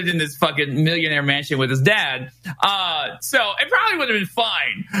 and he lived in this fucking millionaire mansion with his dad. So it probably would have been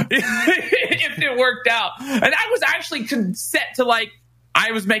fine if it worked out. And I was actually set to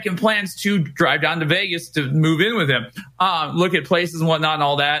I was making plans to drive down to Vegas to move in with him, look at places and whatnot and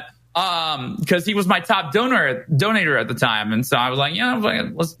all that. Because he was my top donator at the time, and so I was like,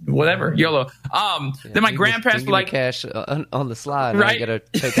 let's whatever, YOLO. Then my grandparents were like, cash on the slide, right? I gotta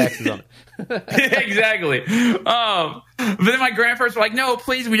pay taxes on it. Exactly. But then my grandparents were like, no,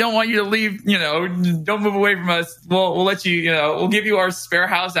 please, we don't want you to leave. Don't move away from us. We'll let you. We'll give you our spare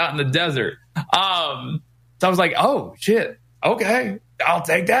house out in the desert. So I was like, oh shit, okay. I'll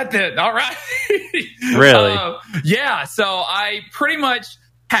take that then. All right. Really? Yeah. So I pretty much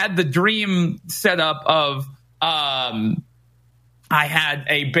had the dream set up of I had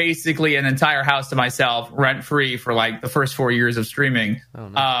basically an entire house to myself, rent free for the first 4 years of streaming,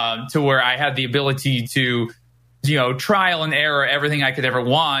 to where I had the ability to trial and error everything I could ever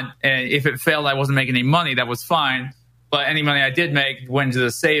want, and if it failed, I wasn't making any money. That was fine, but any money I did make went to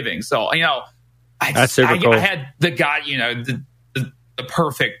the savings. So that's super cool. I had the the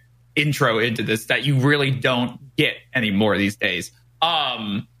perfect intro into this that you really don't get anymore these days.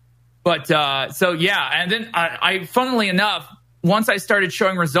 So yeah, and then I funnily enough, once I started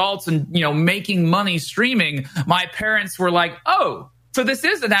showing results and making money streaming, my parents were like, "Oh, so this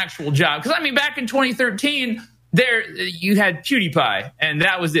is an actual job?" Because back in 2013, you had PewDiePie, and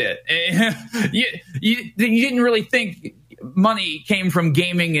that was it. you didn't really think money came from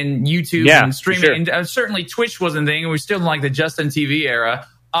gaming and YouTube and streaming, sure. and certainly Twitch wasn't a thing. And we still in the Justin TV era.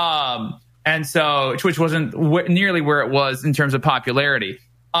 And so Twitch wasn't nearly where it was in terms of popularity.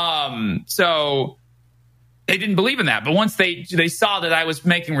 So they didn't believe in that. But once they saw that I was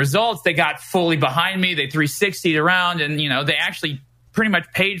making results, they got fully behind me. They 360'd around, and they actually pretty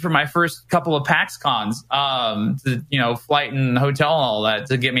much paid for my first couple of PAX cons, flight and hotel and all that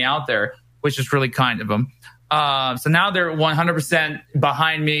to get me out there, which is really kind of them. So now they're 100%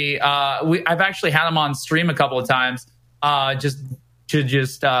 behind me. I've actually had them on stream a couple of times, just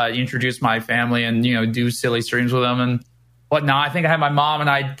to introduce my family and do silly streams with them and whatnot. I think I had my mom and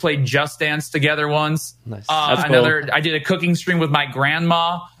I played Just Dance together once. Nice. That's cool. I did a cooking stream with my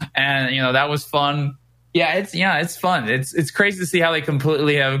grandma, and that was fun. Yeah, it's fun. It's crazy to see how they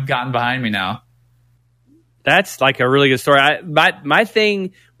completely have gotten behind me now. That's a really good story. My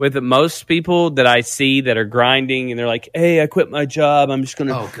thing with most people that I see that are grinding and they're like, "Hey, I quit my job. I'm just going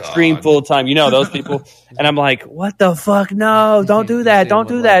to stream full time." Those people. And I'm like, "What the fuck? No, don't do that. Don't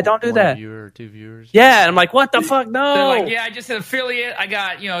do that. Don't do that." 1 viewer or 2 viewers. Yeah, and I'm like, "What the fuck? No." They're like, "Yeah, I just hit affiliate. I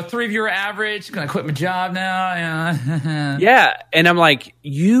got 3 viewer average. Going to quit my job now." Yeah. Yeah, and I'm like,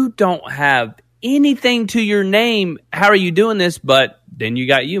 "You don't have anything to your name. How are you doing this?" But then you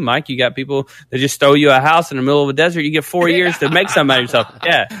got Mike. You got people that just throw you a house in the middle of a desert. You get 4 years to make something out of yourself.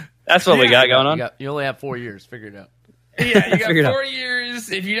 Yeah, that's what we got going on. You only have 4 years. Figure it out. Yeah, you got 4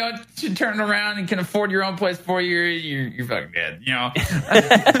 years. If you don't turn around and can afford your own place 4 years, you're fucking dead.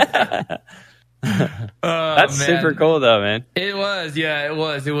 That's super cool, though, man. It was. Yeah, it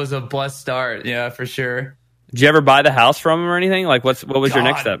was. It was a blessed start. Yeah, for sure. Did you ever buy the house from him or anything? What was your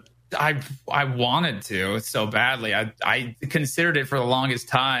next step? I wanted to so badly. I considered it for the longest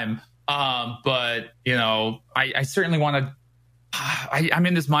time. But I certainly want to. I'm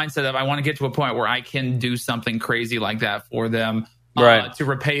in this mindset of I want to get to a point where I can do something crazy like that for them, right? To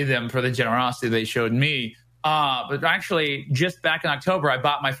repay them for the generosity they showed me. But actually, just back in October, I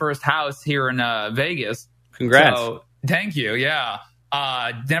bought my first house here in Vegas. Congrats! So, thank you. Yeah.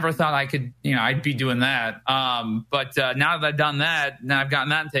 Never thought I could, I'd be doing that. But now that I've done that, now I've gotten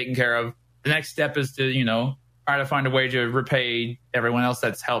that taken care of. The next step is to, try to find a way to repay everyone else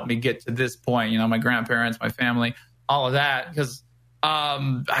that's helped me get to this point. My grandparents, my family, all of that. Because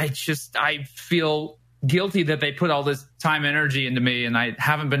I feel guilty that they put all this time and energy into me, and I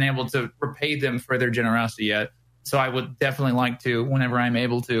haven't been able to repay them for their generosity yet. So I would definitely like to whenever I'm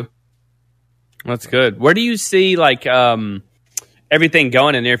able to. That's good. Where do you see everything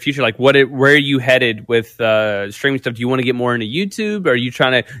going in the near future? Where are you headed with streaming stuff? Do you want to get more into YouTube? Are you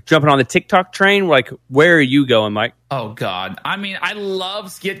trying to jump on the TikTok train? Where are you going, Mike? Oh God. I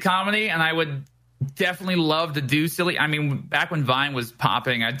love skit comedy, and I would definitely love to do silly. Back when Vine was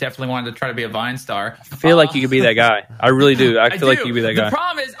popping, I definitely wanted to try to be a Vine star. I feel like you could be that guy. I really do. I feel like you could be that guy. The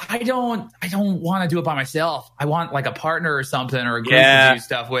problem is I don't want to do it by myself. I want like a partner or something, or a group to do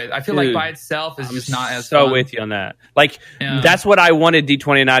stuff with. I feel like by itself is just not as so fun. with you on that. Like that's what I wanted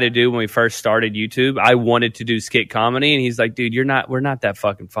D20 and I to do when we first started YouTube. I wanted to do skit comedy, and he's like, "Dude, we're not that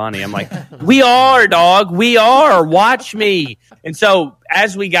fucking funny." I'm like, "We are, dog. We are. Watch me." And so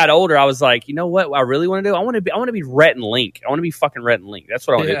as we got older, I was like, you know what I really want to do? I want to be Rhett and Link. I want to be fucking Rhett and Link. That's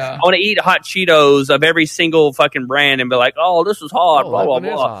what I want to do. I want to eat hot Cheetos of every single fucking brand and be like, "Oh, this is hot." Blah blah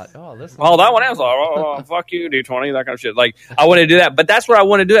blah. Oh, that one is hot. Oh, fuck you, D20. That kind of shit. Like I want to do that, but that's what I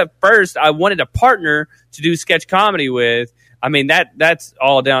want to do at first. I wanted a partner to do sketch comedy with. I mean that's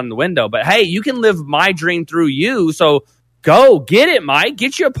all down the window. But hey, you can live my dream through you. So go get it, Mike.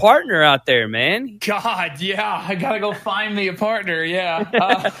 Get you a partner out there, man. God, yeah. I gotta go find me a partner.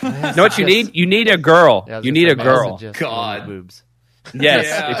 Yeah. You know what you need? You need a girl. You need a girl. God. Boobs.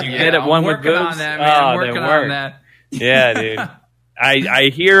 Yes. If you get it one with boobs, on that, man. I'm working on that. Yeah, dude.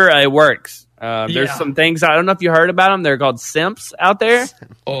 I hear it works. There's some things, I don't know if you heard about them. They're called simps out there.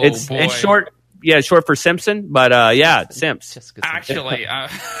 Oh, it's short. Yeah, short for Simpson, but simps. Actually,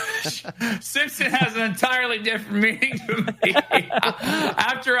 Simpson has an entirely different meaning to me.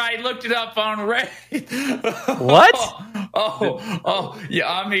 After I looked it up on Reddit. What? Yeah.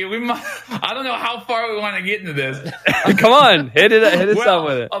 I mean, I don't know how far we want to get into this. Come on, hit us up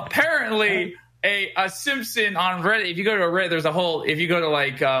with it. Apparently, a Simpson on Reddit. If you go to a Reddit, there's a whole. If you go to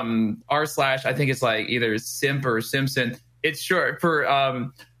like r/ I think it's like either simp or Simpson. It's short for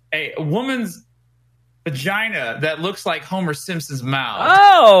a woman's vagina that looks like Homer Simpson's mouth.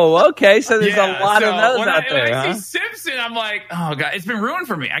 Oh, okay. So there's a lot of those out there. When I see Simpson, I'm like, oh god, it's been ruined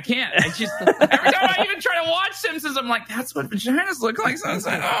for me. I can't. I just every time I even try to watch Simpsons, I'm like, that's what vaginas look like. So it's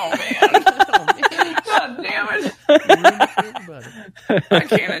like, oh man, god damn it, I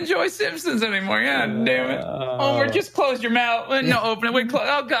can't enjoy Simpsons anymore. God damn it, Homer, just close your mouth. No, open it. Wait,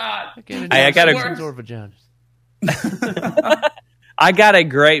 oh god, I got a or vaginas. I got a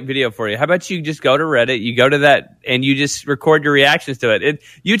great video for you. How about you just go to Reddit, you go to that, and you just record your reactions to it.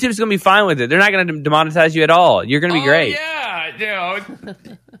 YouTube's going to be fine with it. They're not going to demonetize you at all. You're going to be great. Yeah,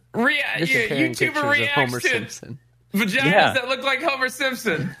 YouTuber reacts to Simpson. Vaginas that look like Homer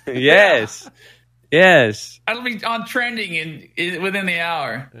Simpson. Yes. Yes. That'll be on trending within the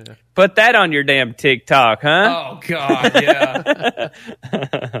hour. Yeah. Put that on your damn TikTok, huh? Oh, God, yeah.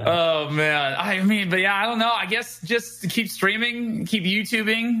 Oh, man. I mean, but yeah, I don't know. I guess just keep streaming, keep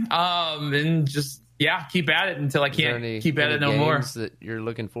YouTubing, and just, keep at it until I can't keep at it no more. That you're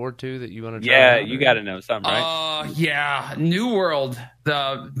looking forward to that you want to try? Yeah, you got to know something, right? Yeah. New World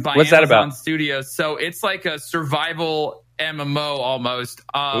by What's Amazon that about? Studios. So it's like a survival MMO almost.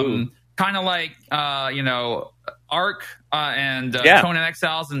 Kind of like, Ark and Conan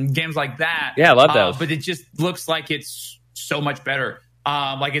Exiles and games like that. Yeah, I love those. But it just looks like it's so much better.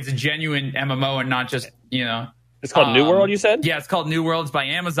 Like it's a genuine MMO and not just, It's called New World, you said? Yeah, it's called New World. It's by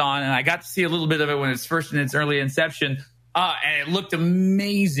Amazon. And I got to see a little bit of it when it's first in its early inception. And it looked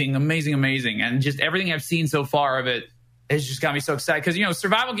amazing. And just everything I've seen so far of it has just got me so excited. Because,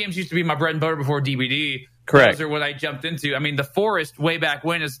 survival games used to be my bread and butter before DVD. Correct. Those are what I jumped into. I mean, The Forest way back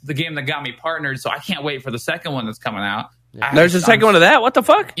when is the game that got me partnered, so I can't wait for the second one that's coming out. Yeah. There's a second one of that? What the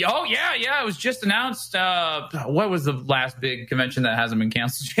fuck? Oh, yeah. It was just announced. What was the last big convention that hasn't been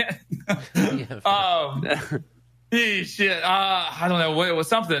canceled yet? Shit. I don't know. It was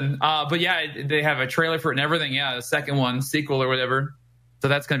something. But yeah, they have a trailer for it and everything. Yeah, the second one, sequel or whatever. So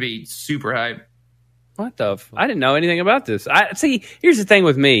that's going to be super hype. What the? I didn't know anything about this. See, here's the thing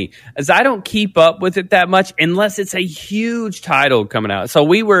with me, is I don't keep up with it that much unless it's a huge title coming out. So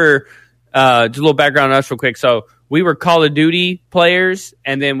we were, just a little background on us real quick. So we were Call of Duty players,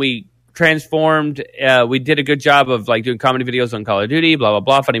 and then we transformed. We did a good job of like doing comedy videos on Call of Duty, blah, blah,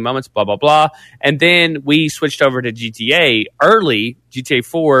 blah, funny moments, blah, blah, blah. And then we switched over to GTA early, GTA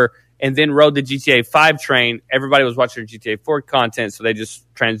 4, and then rode the GTA 5 train. Everybody was watching GTA 4 content, so they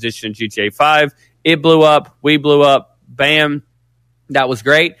just transitioned to GTA 5. It blew up. We blew up. Bam. That was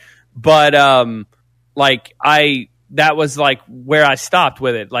great. But, that was like where I stopped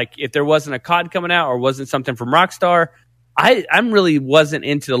with it. Like if there wasn't a COD coming out or wasn't something from Rockstar, I'm really wasn't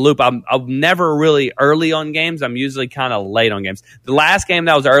into the loop. I'm never really early on games. I'm usually kind of late on games. The last game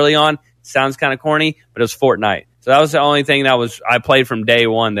that was early on sounds kind of corny, but it was Fortnite. So that was the only thing I played from day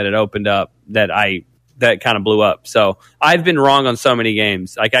one that it opened up that kind of blew up. So I've been wrong on so many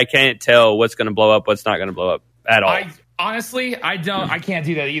games. Like I can't tell what's going to blow up, what's not going to blow up at all. Honestly, I can't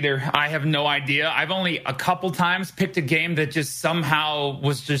do that either. I have no idea. I've only a couple times picked a game that just somehow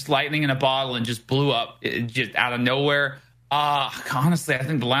was just lightning in a bottle and just blew up just out of nowhere. Honestly, I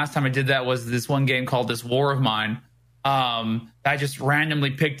think the last time I did that was this one game called This War of Mine. I just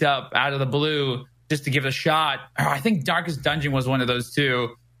randomly picked up out of the blue just to give it a shot. Or I think Darkest Dungeon was one of those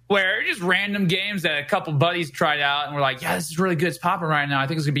too, where just random games that a couple buddies tried out and were like, yeah, this is really good. It's popping right now. I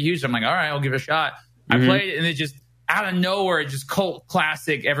think it's going to be huge. I'm like, all right, I'll give it a shot. I played it and it just out of nowhere, it just cult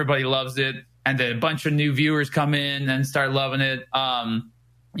classic. Everybody loves it. And then a bunch of new viewers come in and start loving it.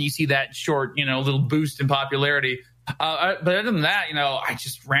 You see that short, little boost in popularity. But other than that, I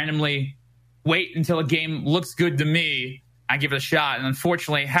just randomly wait until a game looks good to me. I give it a shot. And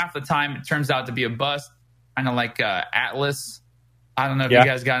unfortunately, half the time it turns out to be a bust. Kind of like Atlas. I don't know if you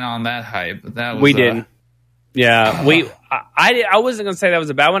guys got on that hype, but that was... We didn't. Yeah, I wasn't going to say that was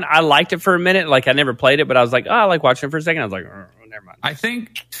a bad one. I liked it for a minute. Like, I never played it, but I was like, oh, I like watching it for a second. I was like, oh, never mind. I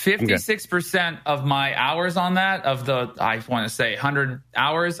think 56% of my hours on that, of the, I want to say 100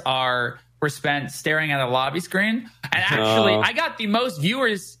 hours, were spent staring at a lobby screen. And actually, I got the most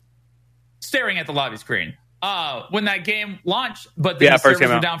viewers staring at the lobby screen when that game launched, but then the servers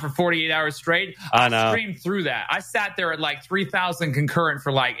were down for 48 hours straight. I streamed through that. I sat there at like 3,000 concurrent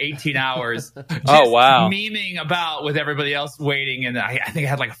for like 18 hours. Just memeing about with everybody else waiting. And I think I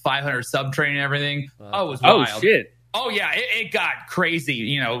had like a 500 sub train and everything. Oh, it was wild. Oh, shit. Oh, yeah, it got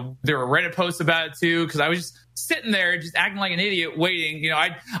crazy. There were Reddit posts about it, too, because I was just sitting there just acting like an idiot waiting.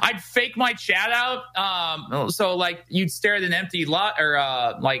 I'd fake my chat out. So, like, you'd stare at an empty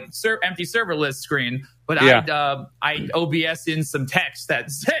empty server list screen. But I'd OBS in some text that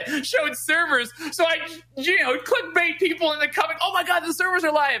showed servers. So I, clickbait people into coming, oh my God, the servers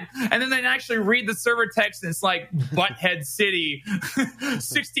are live. And then they'd actually read the server text and it's like Butthead City,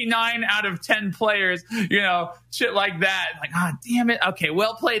 69 out of 10 players, shit like that. Like, oh, damn it. Okay,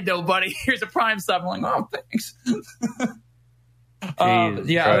 well played though, buddy. Here's a Prime sub. I'm like, oh, thanks.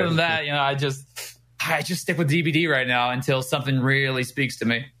 Other than that, I just stick with DBD right now until something really speaks to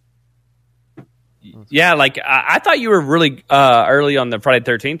me. Yeah, like I thought you were really early on the Friday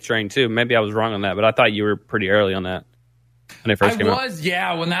 13th train too. Maybe I was wrong on that, but I thought you were pretty early on that when it first came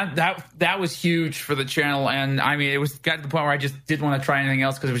out. When that was huge for the channel, and I mean, it got to the point where I just didn't want to try anything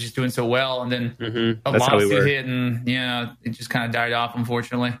else because it was just doing so well, and then a lawsuit hit, and it just kind of died off,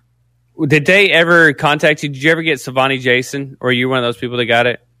 unfortunately. Did they ever contact you? Did you ever get Savani Jason, or are you one of those people that got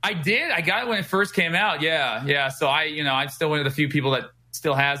it? I did. I got it when it first came out. Yeah. So I'm still one of the few people that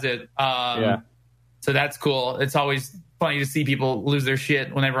still has it. So that's cool. It's always funny to see people lose their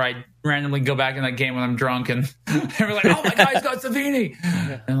shit whenever I randomly go back in that game when I'm drunk and they're like, oh my God, he's got Savini.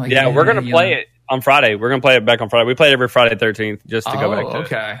 Like, we're going to play it on Friday. We're going to play it back on Friday. We played every Friday 13th just to go back to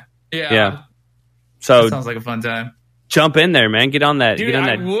okay. it. Yeah. So that sounds like a fun time. Jump in there, man. Get on that. Dude, get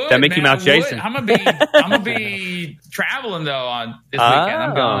on that Mickey Mouse Jason. I'm gonna be traveling though on this weekend.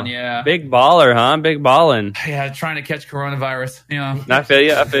 I'm going, Big baller, huh? Big ballin'. Yeah, trying to catch coronavirus. I feel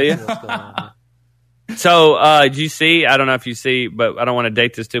you. So, did you see? I don't know if you see, but I don't want to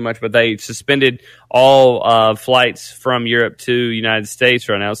date this too much. But they suspended all flights from Europe to United States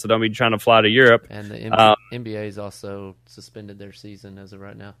right now. So don't be trying to fly to Europe. And the NBA's also suspended their season as of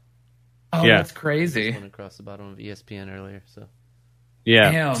right now. Oh, that's crazy. Went across the bottom of ESPN earlier. So,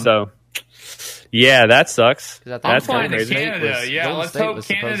 Damn. So, that sucks. I'm flying to Canada. Let's hope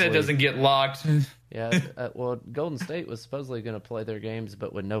Canada doesn't get locked. Yeah, Golden State was supposedly going to play their games,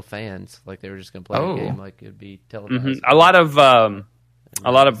 but with no fans. Like they were just going to play the game like it'd be televised. Mm-hmm. A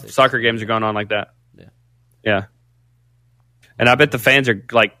lot of soccer games are going on like that. Yeah. And I bet the fans are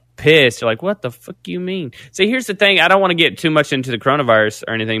like pissed. They're like, "What the fuck you mean?" See, here's the thing. I don't want to get too much into the coronavirus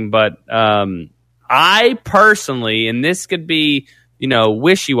or anything, but I personally, and this could be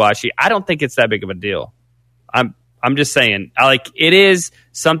wishy-washy. I don't think it's that big of a deal. I'm just saying, it is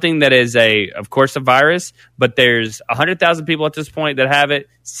something that is of course, a virus, but there's 100,000 people at this point that have it.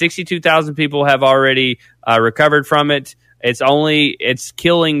 62,000 people have already recovered from it. It's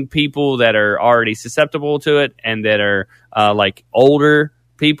killing people that are already susceptible to it and that are like older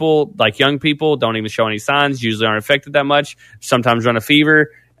people, like young people, don't even show any signs, usually aren't affected that much, sometimes run a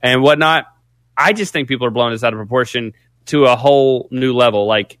fever and whatnot. I just think people are blowing this out of proportion to a whole new level.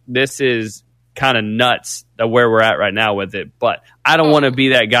 Like, this is kind of nuts where we're at right now with it, but I don't want to be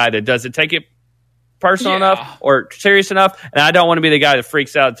that guy that doesn't take it personal enough or serious enough, and I don't want to be the guy that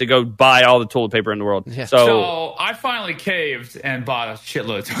freaks out to go buy all the toilet paper in the world. So I finally caved and bought a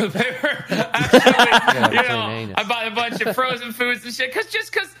shitload of toilet paper. Actually, I bought a bunch of frozen foods and shit because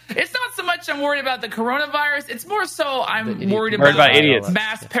it's not so much I'm worried about the coronavirus, it's more so I'm worried about idiots.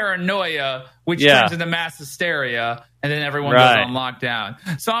 Mass paranoia, which turns into mass hysteria, and then everyone goes on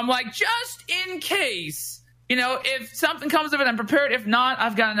lockdown. So I'm like, just in case if something comes of it, I'm prepared. If not,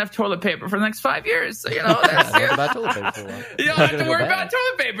 I've got enough toilet paper for the next 5 years. So, that's What about toilet paper for a while? you don't have to worry about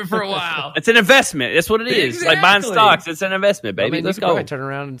toilet paper for a while. It's an investment. That's what it is. Exactly. Like buying stocks. It's an investment, baby. I mean, Let's you could go. probably turn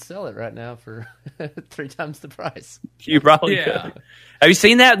around and sell it right now for 3 times the price. You probably Yeah. could. Have you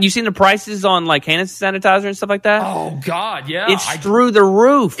seen that? You seen the prices on like hand sanitizer and stuff like that? Oh, God, yeah. It's through the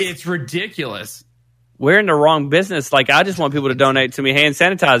roof. It's ridiculous. We're in the wrong business. Like, I just want people to donate to me hand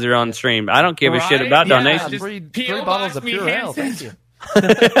sanitizer on stream. I don't give a shit Right? about Yeah, donations. just Three P.O. bottles box of me Pure hand Ale. Thank you.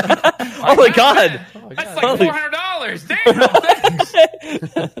 Oh my god! That's Holy- like $400. Damn, thanks.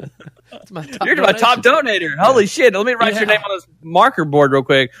 That's my top You're my top donation. donator. Holy shit! Let me write your Yeah. name on this marker board real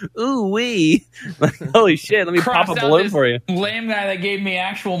quick. Ooh wee! Holy shit! Let me Cross pop a out balloon this for you. lame guy that gave me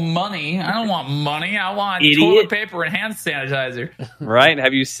actual money. I don't want money. I want Idiot. toilet paper and hand sanitizer. Right?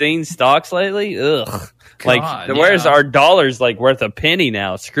 Have you seen stocks lately? Ugh. Like, God, where's yeah. our dollars like worth a penny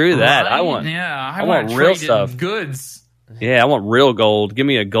now? Screw that. Right? I want. Yeah, I want want real traded stuff. goods. Yeah, I want real gold. Give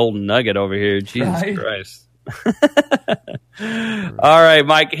me a golden nugget over here. Jesus Right. Christ. All right,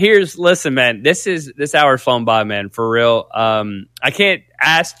 Mike. Listen, man. This hour's flown by, man. For real. I can't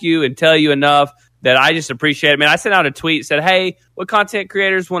ask you and tell you enough that I just appreciate it, man. I sent out a tweet, said, "Hey, what content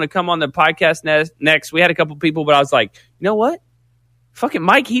creators want to come on the podcast next?" We had a couple people, but I was like, you know what? Fucking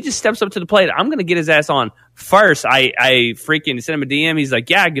Mike, he just steps up to the plate. I'm going to get his ass on first. I freaking sent him a DM. He's like,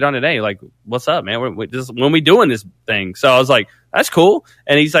 yeah, get on today. Like, what's up, man? When we doing this thing? So I was like, that's cool.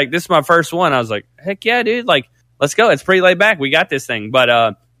 And he's like, this is my first one. I was like, heck yeah, dude. Like, let's go. It's pretty laid back. We got this thing.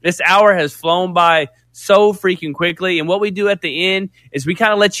 But this hour has flown by so freaking quickly. And what we do at the end is we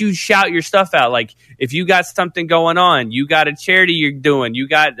kind of let you shout your stuff out. Like, if you got something going on, you got a charity you're doing, you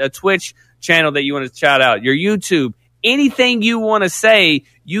got a Twitch channel that you want to shout out, your YouTube, anything you want to say,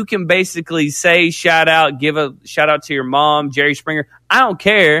 you can basically say, shout out, give a shout out to your mom, Jerry Springer. I don't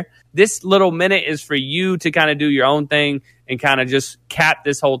care. This little minute is for you to kind of do your own thing and kind of just cap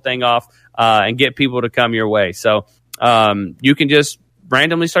this whole thing off and get people to come your way. So you can just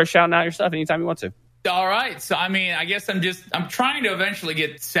randomly start shouting out your stuff anytime you want to. All right. So, I mean, I guess I'm trying to eventually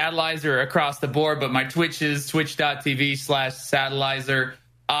get Satellizer across the board, but my Twitch is twitch.tv/Satellizer.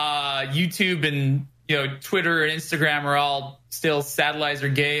 YouTube and Twitter and Instagram are all still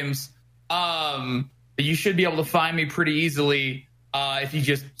Satellizer Games. You should be able to find me pretty easily if you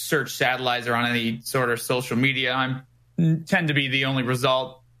just search Satellizer on any sort of social media. I tend to be the only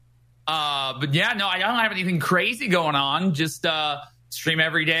result. But yeah, no, I don't have anything crazy going on. Just stream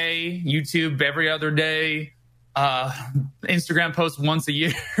every day, YouTube every other day. Instagram post once a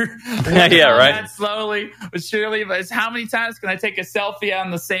year. Yeah, right. That slowly but surely. But it's how many times can I take a selfie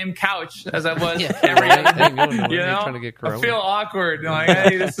on the same couch as I was every other day? Trying to get I feel awkward. Like,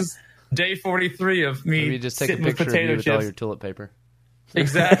 hey, this is day 43 of me. Maybe just take a sitting with picture of you potato with all chips. your toilet paper.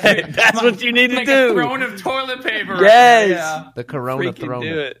 Exactly. That's what you need to Like do. a throne of toilet paper. Yes. Yeah. The Corona Freaking throne.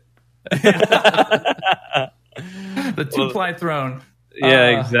 do it. The two-ply throne.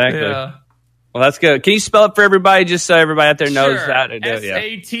 Yeah, exactly. Yeah. Well, that's good. Can you spell it for everybody just so everybody out there knows Sure. how to do it? Yeah.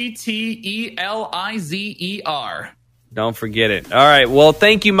 Sattelizer. Don't forget it. All right. Well,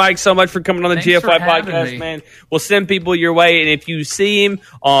 thank you, Mike, so much for coming on the Thanks GFY for having podcast, me. man. We'll send people your way. And if you see him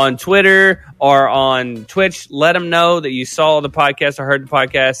on Twitter or on Twitch, let him know that you saw the podcast or heard the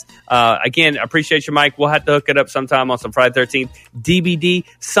podcast. Again, appreciate you, Mike. We'll have to hook it up sometime on some Friday 13th. DBD,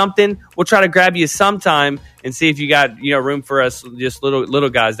 something. We'll try to grab you sometime and see if you got room for us, just little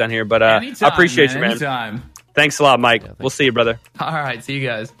guys down here. But Anytime, I appreciate you, man. Anytime. Thanks a lot, Mike. thanks. We'll see you, brother. All right. See you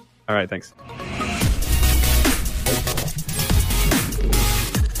guys. All right. Thanks.